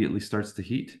greenhouse immediately starts to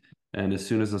heat. And as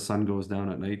soon as the sun goes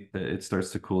down at night, it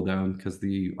starts to cool down because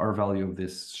the R value of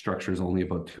this structure is only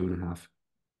about 2.5.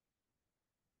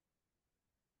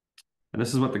 And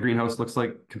this is what the greenhouse looks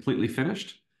like completely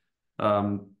finished.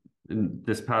 In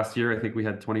this past year, I think we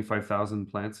had 25,000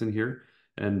 plants in here,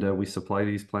 and we supply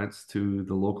these plants to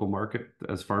the local market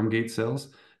as farm gate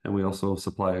sales. And we also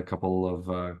supply a couple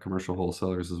of commercial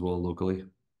wholesalers as well locally.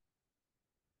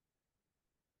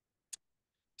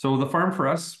 So the farm for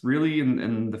us, really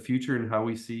in the future and how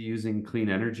we see using clean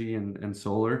energy and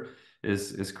solar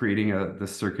is creating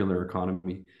this circular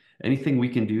economy. Anything we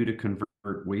can do to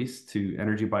convert waste to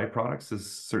energy byproducts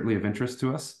is certainly of interest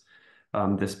to us.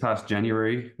 This past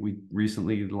January, we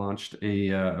recently launched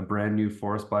a brand new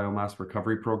forest biomass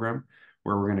recovery program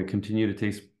where we're going to continue to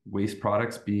take waste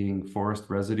products, being forest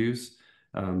residues,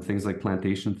 things like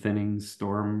plantation thinnings,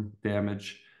 storm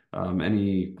damage,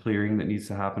 any clearing that needs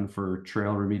to happen for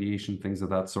trail remediation, things of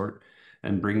that sort,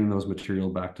 and bringing those material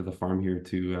back to the farm here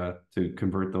to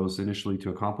convert those initially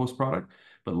to a compost product.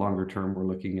 But longer term, we're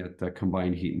looking at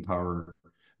combined heat and power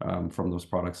from those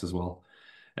products as well.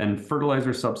 And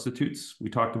fertilizer substitutes, we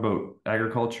talked about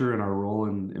agriculture and our role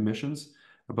in emissions.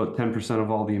 About 10% of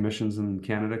all the emissions in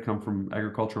Canada come from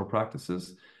agricultural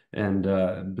practices, and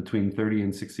between 30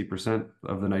 and 60%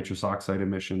 of the nitrous oxide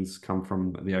emissions come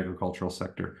from the agricultural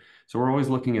sector. So we're always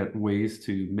looking at ways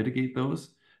to mitigate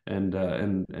those and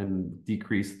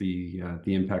decrease the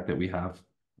impact that we have.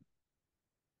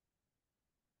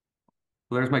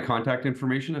 Well, there's my contact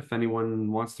information if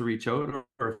anyone wants to reach out,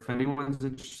 or if anyone's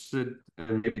interested,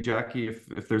 and maybe Jackie,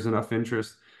 if there's enough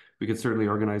interest, we could certainly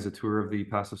organize a tour of the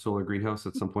passive solar greenhouse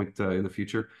at some point in the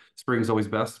future. Spring is always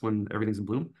best when everything's in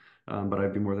bloom, but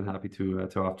I'd be more than happy to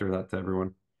offer that to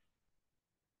everyone.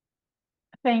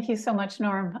 Thank you so much,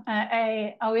 Norm.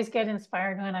 I always get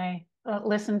inspired when I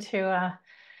listen to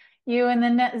you and the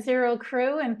net zero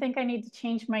crew and think I need to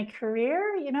change my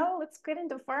career. You know, let's get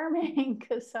into farming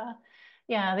because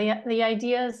yeah, the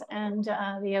ideas and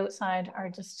the outside are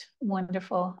just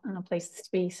wonderful places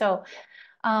to be. So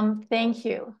thank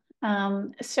you.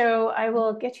 So I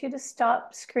will get you to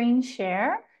stop screen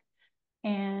share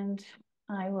and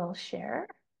I will share.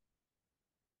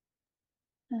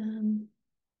 And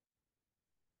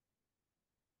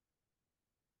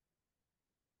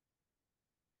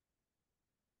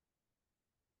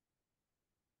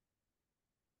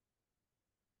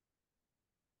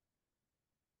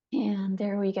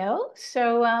there we go.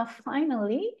 So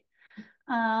finally,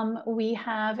 we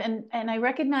have, and I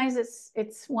recognize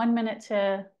it's 1 minute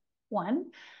to 1.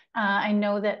 I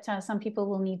know that some people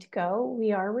will need to go.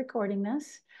 We are recording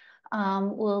this.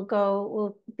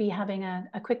 We'll be having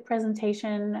a quick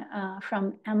presentation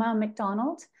from Emma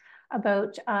McDonald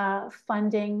about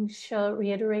funding. She'll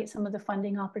reiterate some of the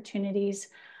funding opportunities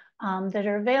that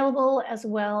are available, as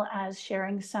well as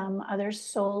sharing some other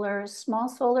small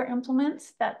solar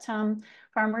implements that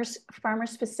farmers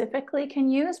specifically can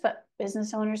use, but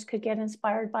business owners could get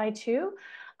inspired by too.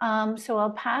 So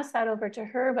I'll pass that over to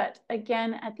her, but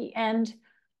again, at the end,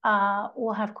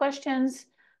 we'll have questions.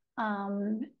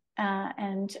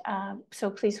 So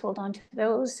please hold on to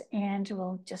those and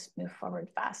we'll just move forward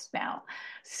fast now.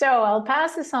 So I'll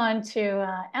pass this on to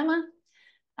Emma.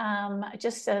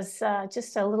 Just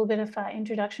a little bit of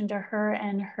introduction to her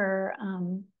and her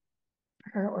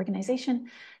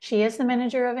organization. She is the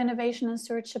Manager of Innovation and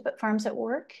Stewardship at Farms at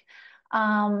Work.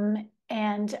 Farms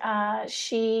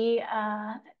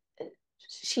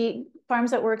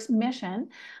at Work's mission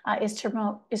is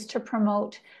to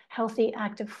promote healthy,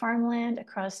 active farmland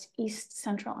across East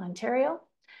Central Ontario.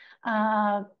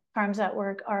 Farms at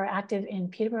Work are active in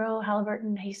Peterborough,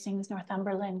 Haliburton, Hastings,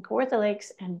 Northumberland, Kawartha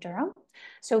Lakes, and Durham.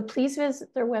 So please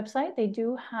visit their website. They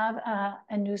do have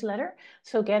a newsletter,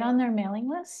 so get on their mailing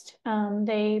list.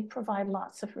 They provide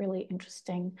lots of really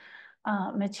interesting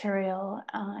material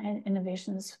and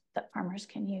innovations that farmers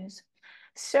can use.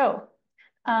 So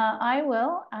I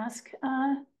will ask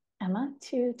Emma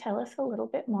to tell us a little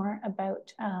bit more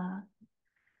about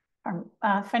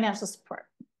financial support.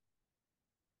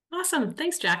 Awesome.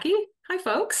 Thanks, Jackie. Hi,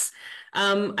 folks.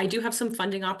 I do have some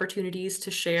funding opportunities to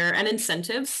share and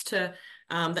incentives to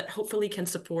that hopefully can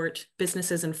support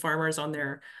businesses and farmers on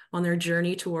their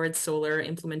journey towards solar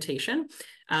implementation.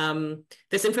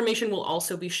 This information will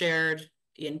also be shared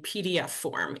in PDF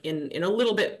form in a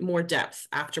little bit more depth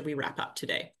after we wrap up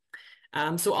today.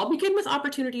 So I'll begin with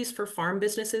opportunities for farm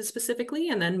businesses specifically,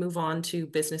 and then move on to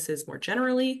businesses more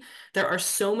generally. There are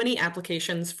so many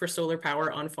applications for solar power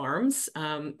on farms.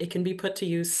 It can be put to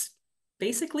use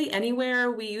basically anywhere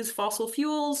we use fossil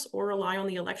fuels or rely on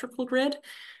the electrical grid.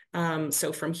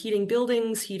 So from heating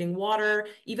buildings, heating water,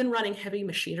 even running heavy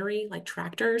machinery like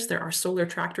tractors, there are solar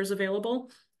tractors available.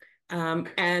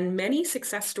 And many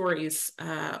success stories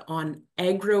on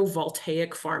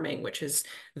agrovoltaic farming, which is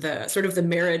the sort of the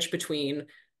marriage between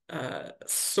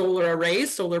solar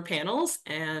arrays, solar panels,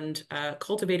 and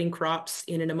cultivating crops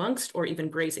in and amongst, or even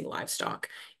grazing livestock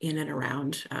in and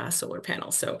around solar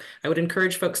panels. So I would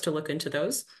encourage folks to look into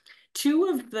those. Two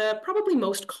of the probably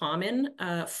most common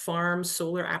farm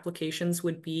solar applications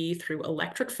would be through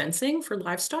electric fencing for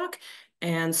livestock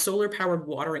and solar-powered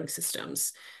watering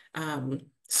systems.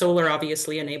 Solar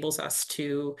obviously enables us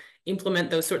to implement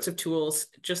those sorts of tools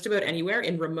just about anywhere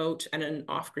in remote and in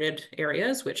off-grid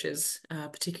areas, which is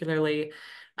particularly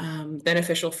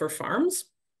beneficial for farms.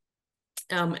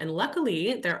 And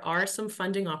luckily, there are some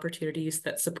funding opportunities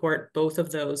that support both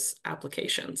of those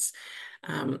applications.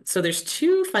 So there's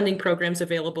two funding programs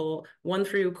available, one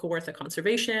through Kawartha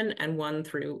Conservation and one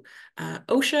through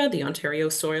OSHA, the Ontario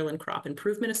Soil and Crop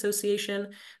Improvement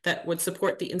Association, that would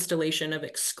support the installation of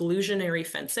exclusionary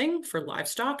fencing for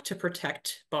livestock to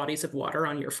protect bodies of water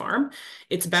on your farm.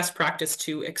 It's best practice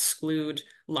to exclude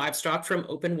livestock from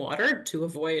open water to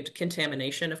avoid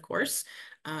contamination, of course.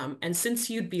 And since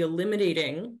you'd be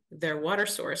eliminating their water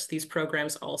source, these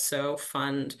programs also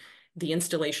fund the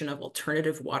installation of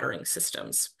alternative watering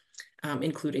systems,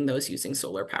 including those using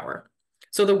solar power.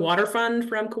 So the Water Fund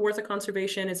from Kawartha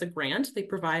Conservation is a grant. They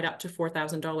provide up to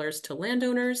 $4,000 to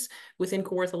landowners within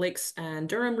Kawartha Lakes and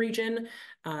Durham region.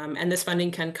 And this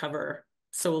funding can cover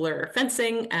solar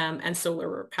fencing and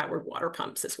solar powered water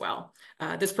pumps as well.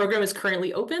 This program is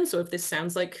currently open. So if this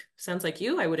sounds like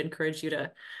you, I would encourage you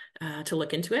to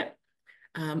look into it.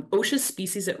 OSHA's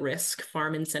Species at Risk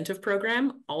Farm Incentive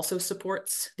Program also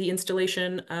supports the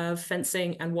installation of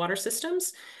fencing and water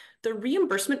systems. The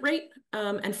reimbursement rate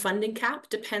and funding cap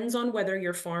depends on whether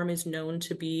your farm is known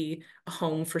to be a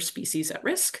home for species at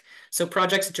risk. So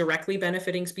projects directly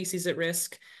benefiting species at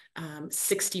risk,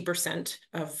 60%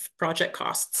 of project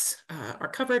costs are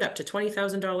covered, up to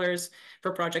 $20,000.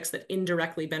 For projects that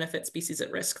indirectly benefit species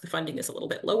at risk, the funding is a little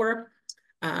bit lower.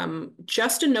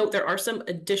 Just a note, there are some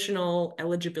additional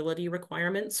eligibility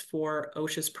requirements for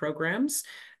OSHA's programs,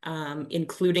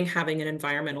 including having an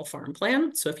environmental farm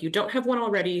plan. So if you don't have one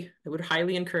already, I would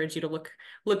highly encourage you to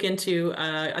look into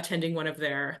attending one of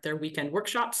their weekend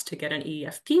workshops to get an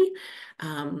EFP.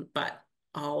 But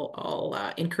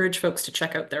I'll encourage folks to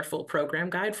check out their full program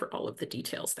guide for all of the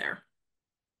details there.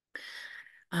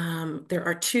 There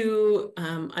are two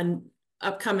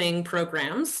upcoming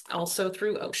programs also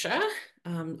through OSHA.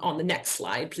 On the next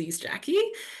slide, please, Jackie.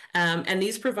 And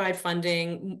these provide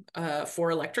funding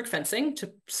for electric fencing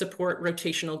to support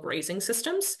rotational grazing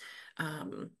systems.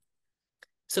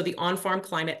 So the On-Farm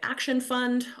Climate Action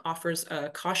Fund offers a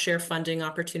cost-share funding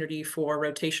opportunity for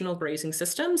rotational grazing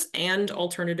systems and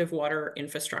alternative water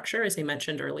infrastructure, as I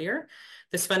mentioned earlier.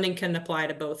 This funding can apply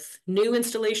to both new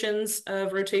installations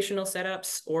of rotational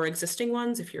setups or existing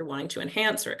ones if you're wanting to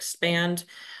enhance or expand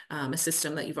a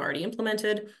system that you've already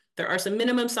implemented. There are some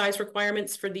minimum size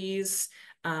requirements for these,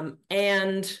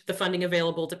 and the funding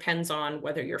available depends on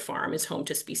whether your farm is home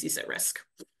to species at risk.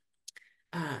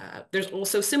 There's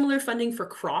also similar funding for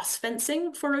cross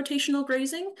fencing for rotational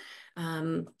grazing.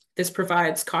 This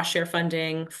provides cost share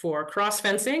funding for cross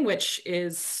fencing, which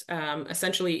is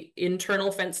essentially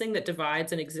internal fencing that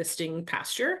divides an existing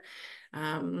pasture.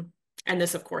 And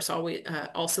this, of course,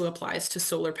 also applies to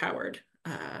solar powered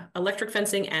electric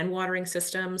fencing and watering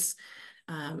systems.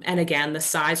 And again, the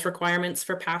size requirements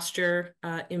for pasture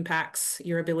impacts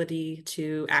your ability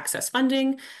to access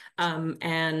funding,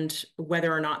 and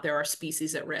whether or not there are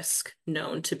species at risk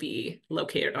known to be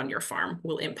located on your farm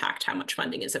will impact how much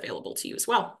funding is available to you as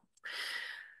well.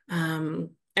 And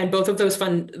both of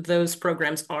those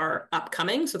programs are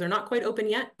upcoming, so they're not quite open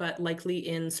yet, but likely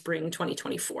in spring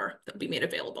 2024 they'll be made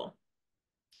available.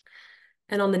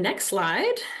 And on the next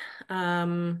slide, I'll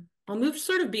move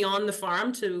sort of beyond the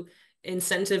farm to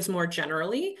incentives more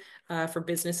generally for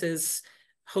businesses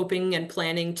hoping and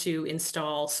planning to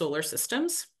install solar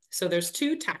systems. So there's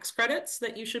two tax credits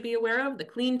that you should be aware of. The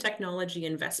Clean Technology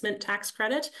Investment Tax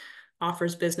Credit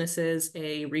offers businesses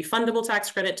a refundable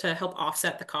tax credit to help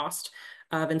offset the cost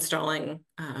of installing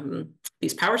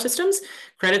these power systems.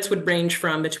 Credits would range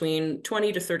from between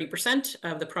 20 to 30%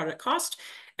 of the product cost.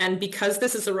 And because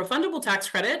this is a refundable tax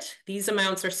credit, these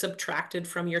amounts are subtracted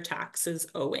from your taxes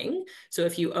owing. So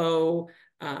if you owe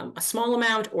a small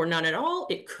amount or none at all,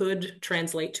 it could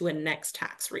translate to a net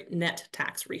tax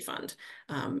refund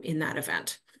in that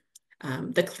event.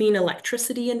 The Clean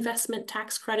Electricity Investment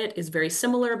Tax Credit is very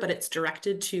similar, but it's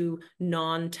directed to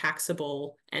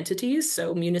non-taxable entities,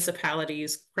 so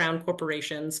municipalities, crown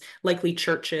corporations, likely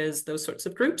churches, those sorts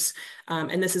of groups.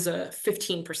 And this is a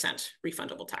 15%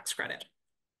 refundable tax credit.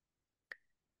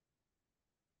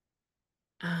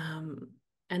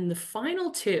 And the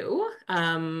final two,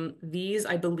 these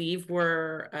I believe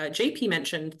were, JP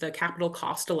mentioned the capital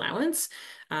cost allowance.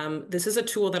 This is a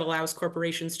tool that allows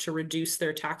corporations to reduce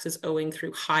their taxes owing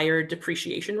through higher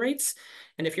depreciation rates.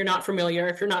 And if you're not familiar,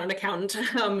 if you're not an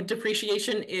accountant,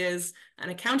 depreciation is an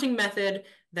accounting method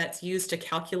that's used to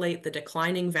calculate the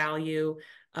declining value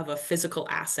of a physical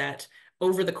asset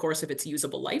over the course of its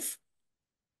usable life.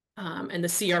 And the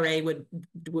CRA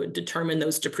would determine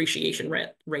those depreciation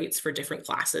rates for different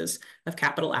classes of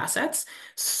capital assets.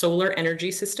 Solar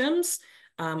energy systems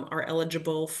are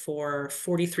eligible for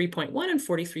 43.1 and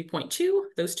 43.2,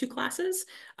 those two classes.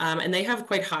 And they have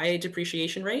quite high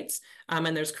depreciation rates.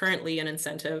 And there's currently an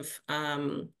incentive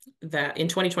that in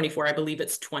 2024, I believe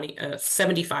it's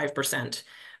 75%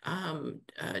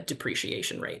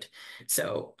 depreciation rate.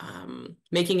 So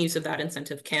making use of that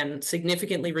incentive can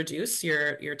significantly reduce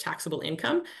your taxable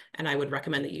income. And I would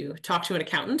recommend that you talk to an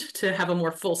accountant to have a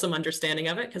more fulsome understanding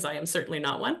of it, because I am certainly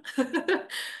not one.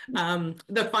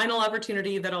 The final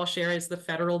opportunity that I'll share is the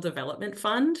Federal Development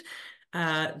Fund.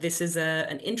 This is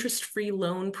an interest-free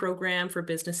loan program for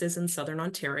businesses in Southern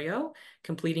Ontario,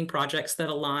 completing projects that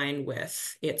align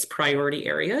with its priority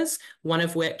areas, one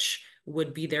of which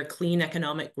would be their clean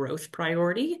economic growth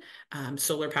priority.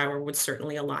 Solar power would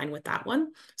certainly align with that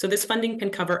one. So this funding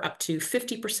can cover up to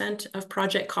 50% of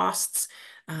project costs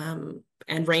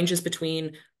and ranges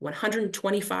between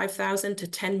 $125,000 to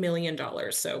 $10 million.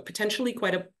 So potentially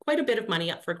quite a bit of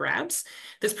money up for grabs.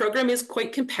 This program is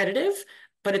quite competitive,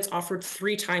 but it's offered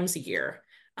 3 times a year.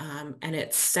 And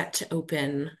it's set to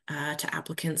open to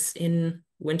applicants in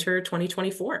winter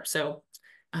 2024. So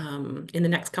in the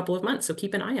next couple of months. So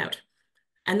keep an eye out.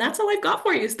 And that's all I've got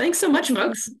for you. Thanks so much,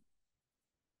 folks.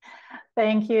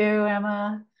 Thank you,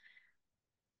 Emma.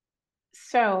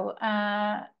 So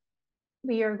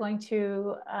we are going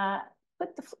to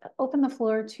open the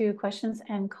floor to questions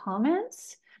and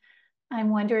comments. I'm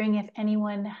wondering if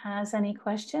anyone has any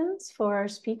questions for our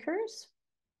speakers.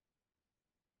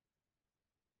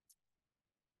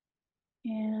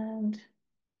 And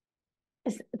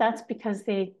that's because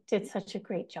they did such a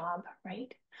great job,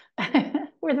 right?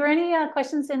 Were there any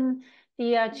questions in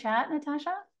the chat,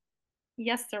 Natasha?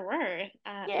 Yes, there were.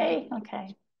 Yay,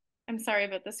 okay. I'm sorry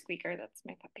about the squeaker. That's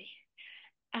my puppy.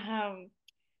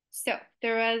 So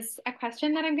there was a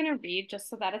question that I'm going to read just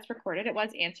so that it's recorded. It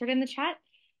was answered in the chat.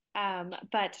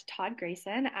 But Todd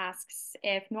Grayson asks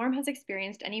if Norm has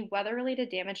experienced any weather-related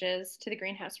damages to the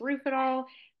greenhouse roof at all,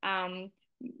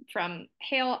 from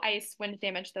hail, ice, wind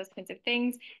damage, those kinds of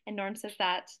things. And Norm says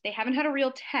that they haven't had a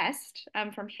real test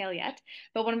from hail yet,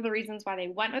 but one of the reasons why they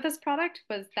went with this product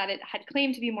was that it had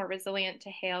claimed to be more resilient to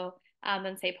hail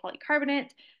than, say, polycarbonate.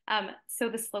 So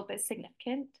the slope is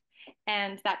significant,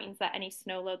 and that means that any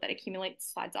snow load that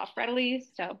accumulates slides off readily,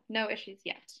 so no issues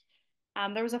yet.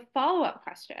 There was a follow-up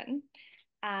question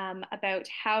about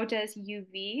how does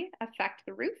UV affect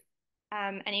the roof?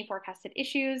 Any forecasted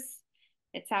issues?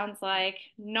 It sounds like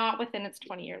not within its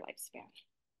 20-year lifespan.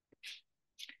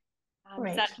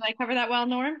 Right. Did I cover that well,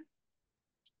 Norm?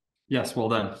 Yes, well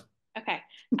done. Okay.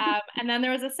 And then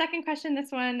there was a second question.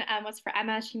 This one was for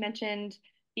Emma. She mentioned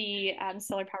the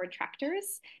solar-powered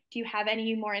tractors. Do you have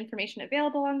any more information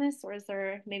available on this, or is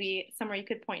there maybe somewhere you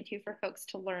could point to for folks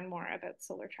to learn more about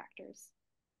solar tractors?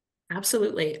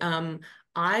 Absolutely.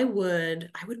 I would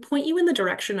point you in the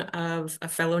direction of a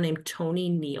fellow named Tony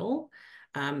Neal.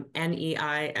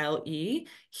 Neile.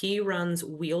 He runs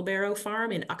Wheelbarrow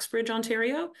Farm in Uxbridge,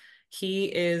 Ontario.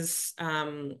 He's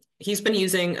been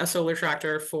using a solar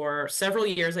tractor for several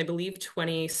years. I believe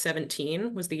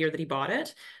 2017 was the year that he bought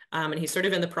it. And he's sort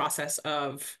of in the process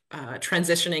of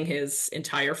transitioning his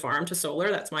entire farm to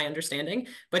solar. That's my understanding.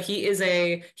 But he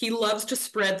loves to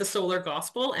spread the solar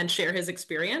gospel and share his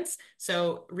experience.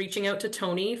 So reaching out to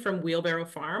Tony from Wheelbarrow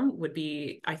Farm would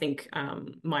be, I think,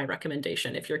 my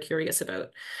recommendation if you're curious about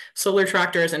solar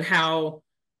tractors and how,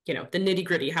 the nitty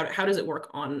gritty, how does it work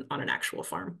on an actual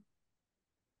farm?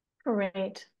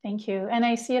 Great, thank you. And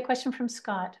I see a question from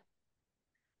Scott.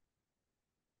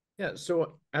 Yeah,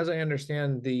 so as I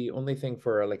understand, the only thing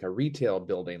for like a retail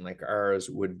building like ours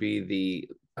would be the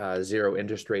zero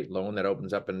interest rate loan that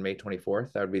opens up in May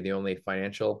 24th. That would be the only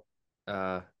financial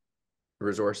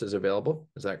resources available.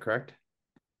 Is that correct?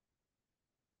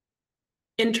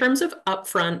 In terms of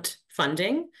upfront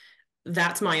funding,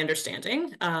 that's my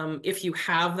understanding. If you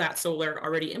have that solar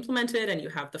already implemented and you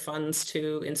have the funds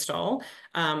to install,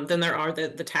 then there are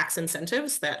the tax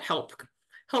incentives that help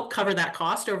cover that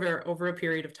cost over a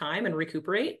period of time and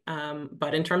recuperate.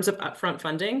 But in terms of upfront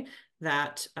funding,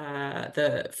 that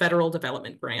the federal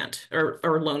development grant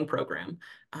or loan program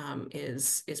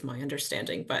is my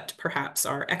understanding, but perhaps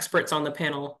our experts on the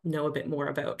panel know a bit more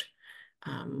about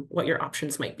what your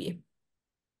options might be.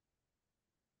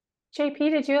 JP,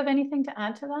 did you have anything to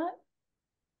add to that?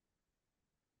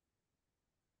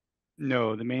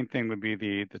 No, the main thing would be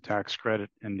the tax credit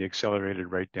and the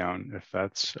accelerated write down, if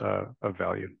that's of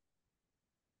value.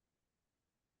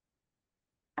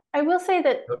 I will say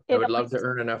that I would love to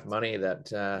earn enough money that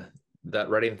that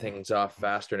writing things off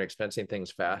faster and expensing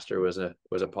things faster was a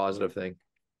positive thing.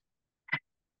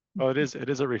 Well, it is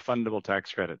a refundable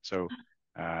tax credit, so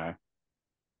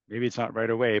maybe it's not right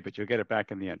away, but you'll get it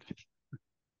back in the end.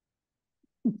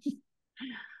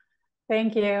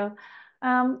 Thank you.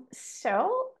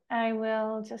 So I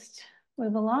will just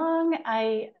move along.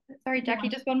 Sorry, Jackie,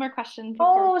 just one more question.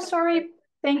 Oh, sorry.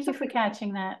 Thank you for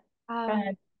catching that. Go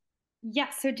ahead.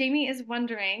 Yeah, so Jamie is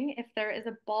wondering if there is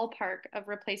a ballpark of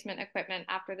replacement equipment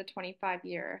after the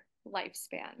 25-year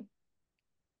lifespan.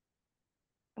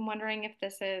 I'm wondering if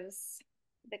this is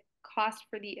the cost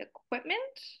for the equipment.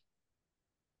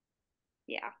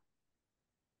 Yeah.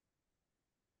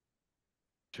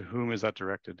 To whom is that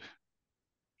directed?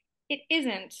 It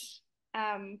isn't.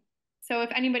 So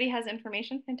if anybody has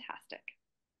information, fantastic.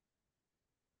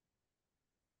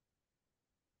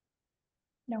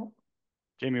 No.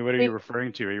 Jamie, what are you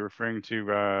referring to? Are you referring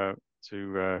to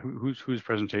whose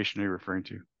presentation are you referring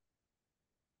to?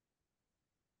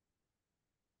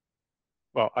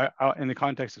 Well, in the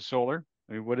context of solar,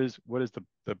 I mean, what is the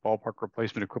ballpark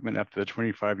replacement equipment after the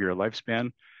 25-year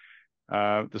lifespan?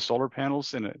 The solar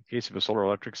panels, in the case of a solar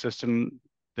electric system,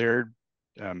 their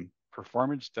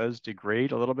performance does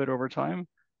degrade a little bit over time,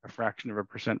 a fraction of a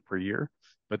percent per year,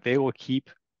 but they will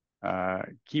keep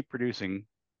producing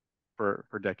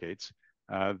for decades.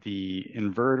 The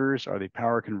inverters are the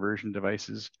power conversion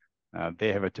devices.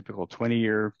 They have a typical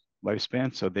 20-year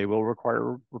lifespan, so they will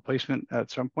require replacement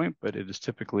at some point, but it is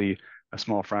typically a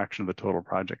small fraction of the total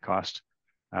project cost.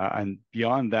 And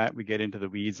beyond that, we get into the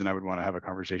weeds, and I would want to have a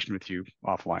conversation with you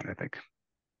offline, I think.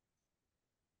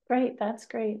 Great, that's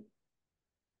great.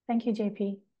 Thank you,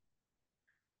 JP.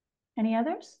 Any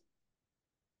others?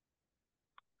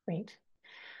 Great.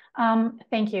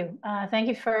 Thank you. Thank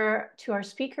you to our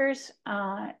speakers.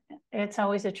 It's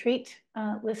always a treat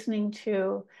listening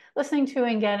to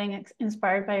and getting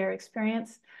inspired by your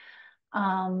experience.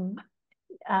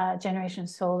 Generation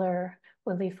Solar,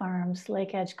 Woodley Farms,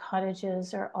 Lake Edge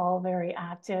Cottages are all very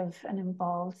active and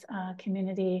involved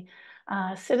community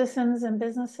citizens and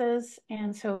businesses.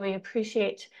 And so we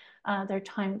appreciate their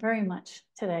time very much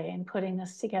today in putting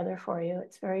this together for you.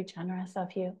 It's very generous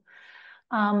of you.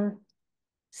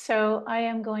 So I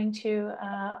am going to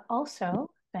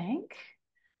also thank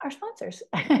our sponsors,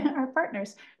 our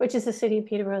partners, which is the City of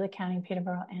Peterborough, the County of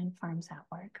Peterborough, and Farms at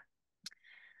Work.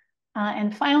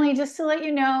 And finally, just to let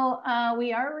you know,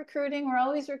 we are recruiting. We're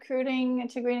always recruiting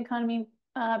to Green Economy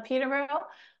Peterborough.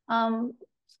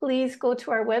 Please go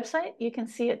to our website. You can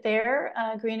see it there,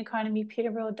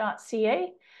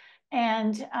 greeneconomypeterborough.ca.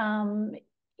 And,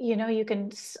 you know,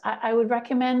 I would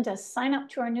recommend to sign up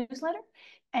to our newsletter.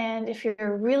 And if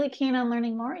you're really keen on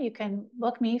learning more, you can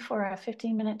book me for a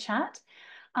 15-minute chat.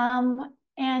 Yeah,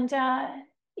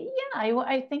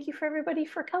 I thank you for everybody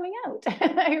for coming out.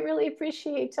 I really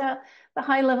appreciate the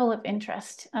high level of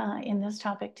interest in this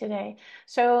topic today.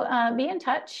 So be in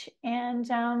touch, and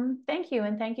thank you.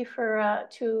 And thank you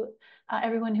to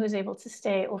everyone who was able to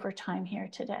stay over time here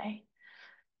today.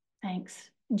 Thanks.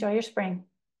 Enjoy your spring.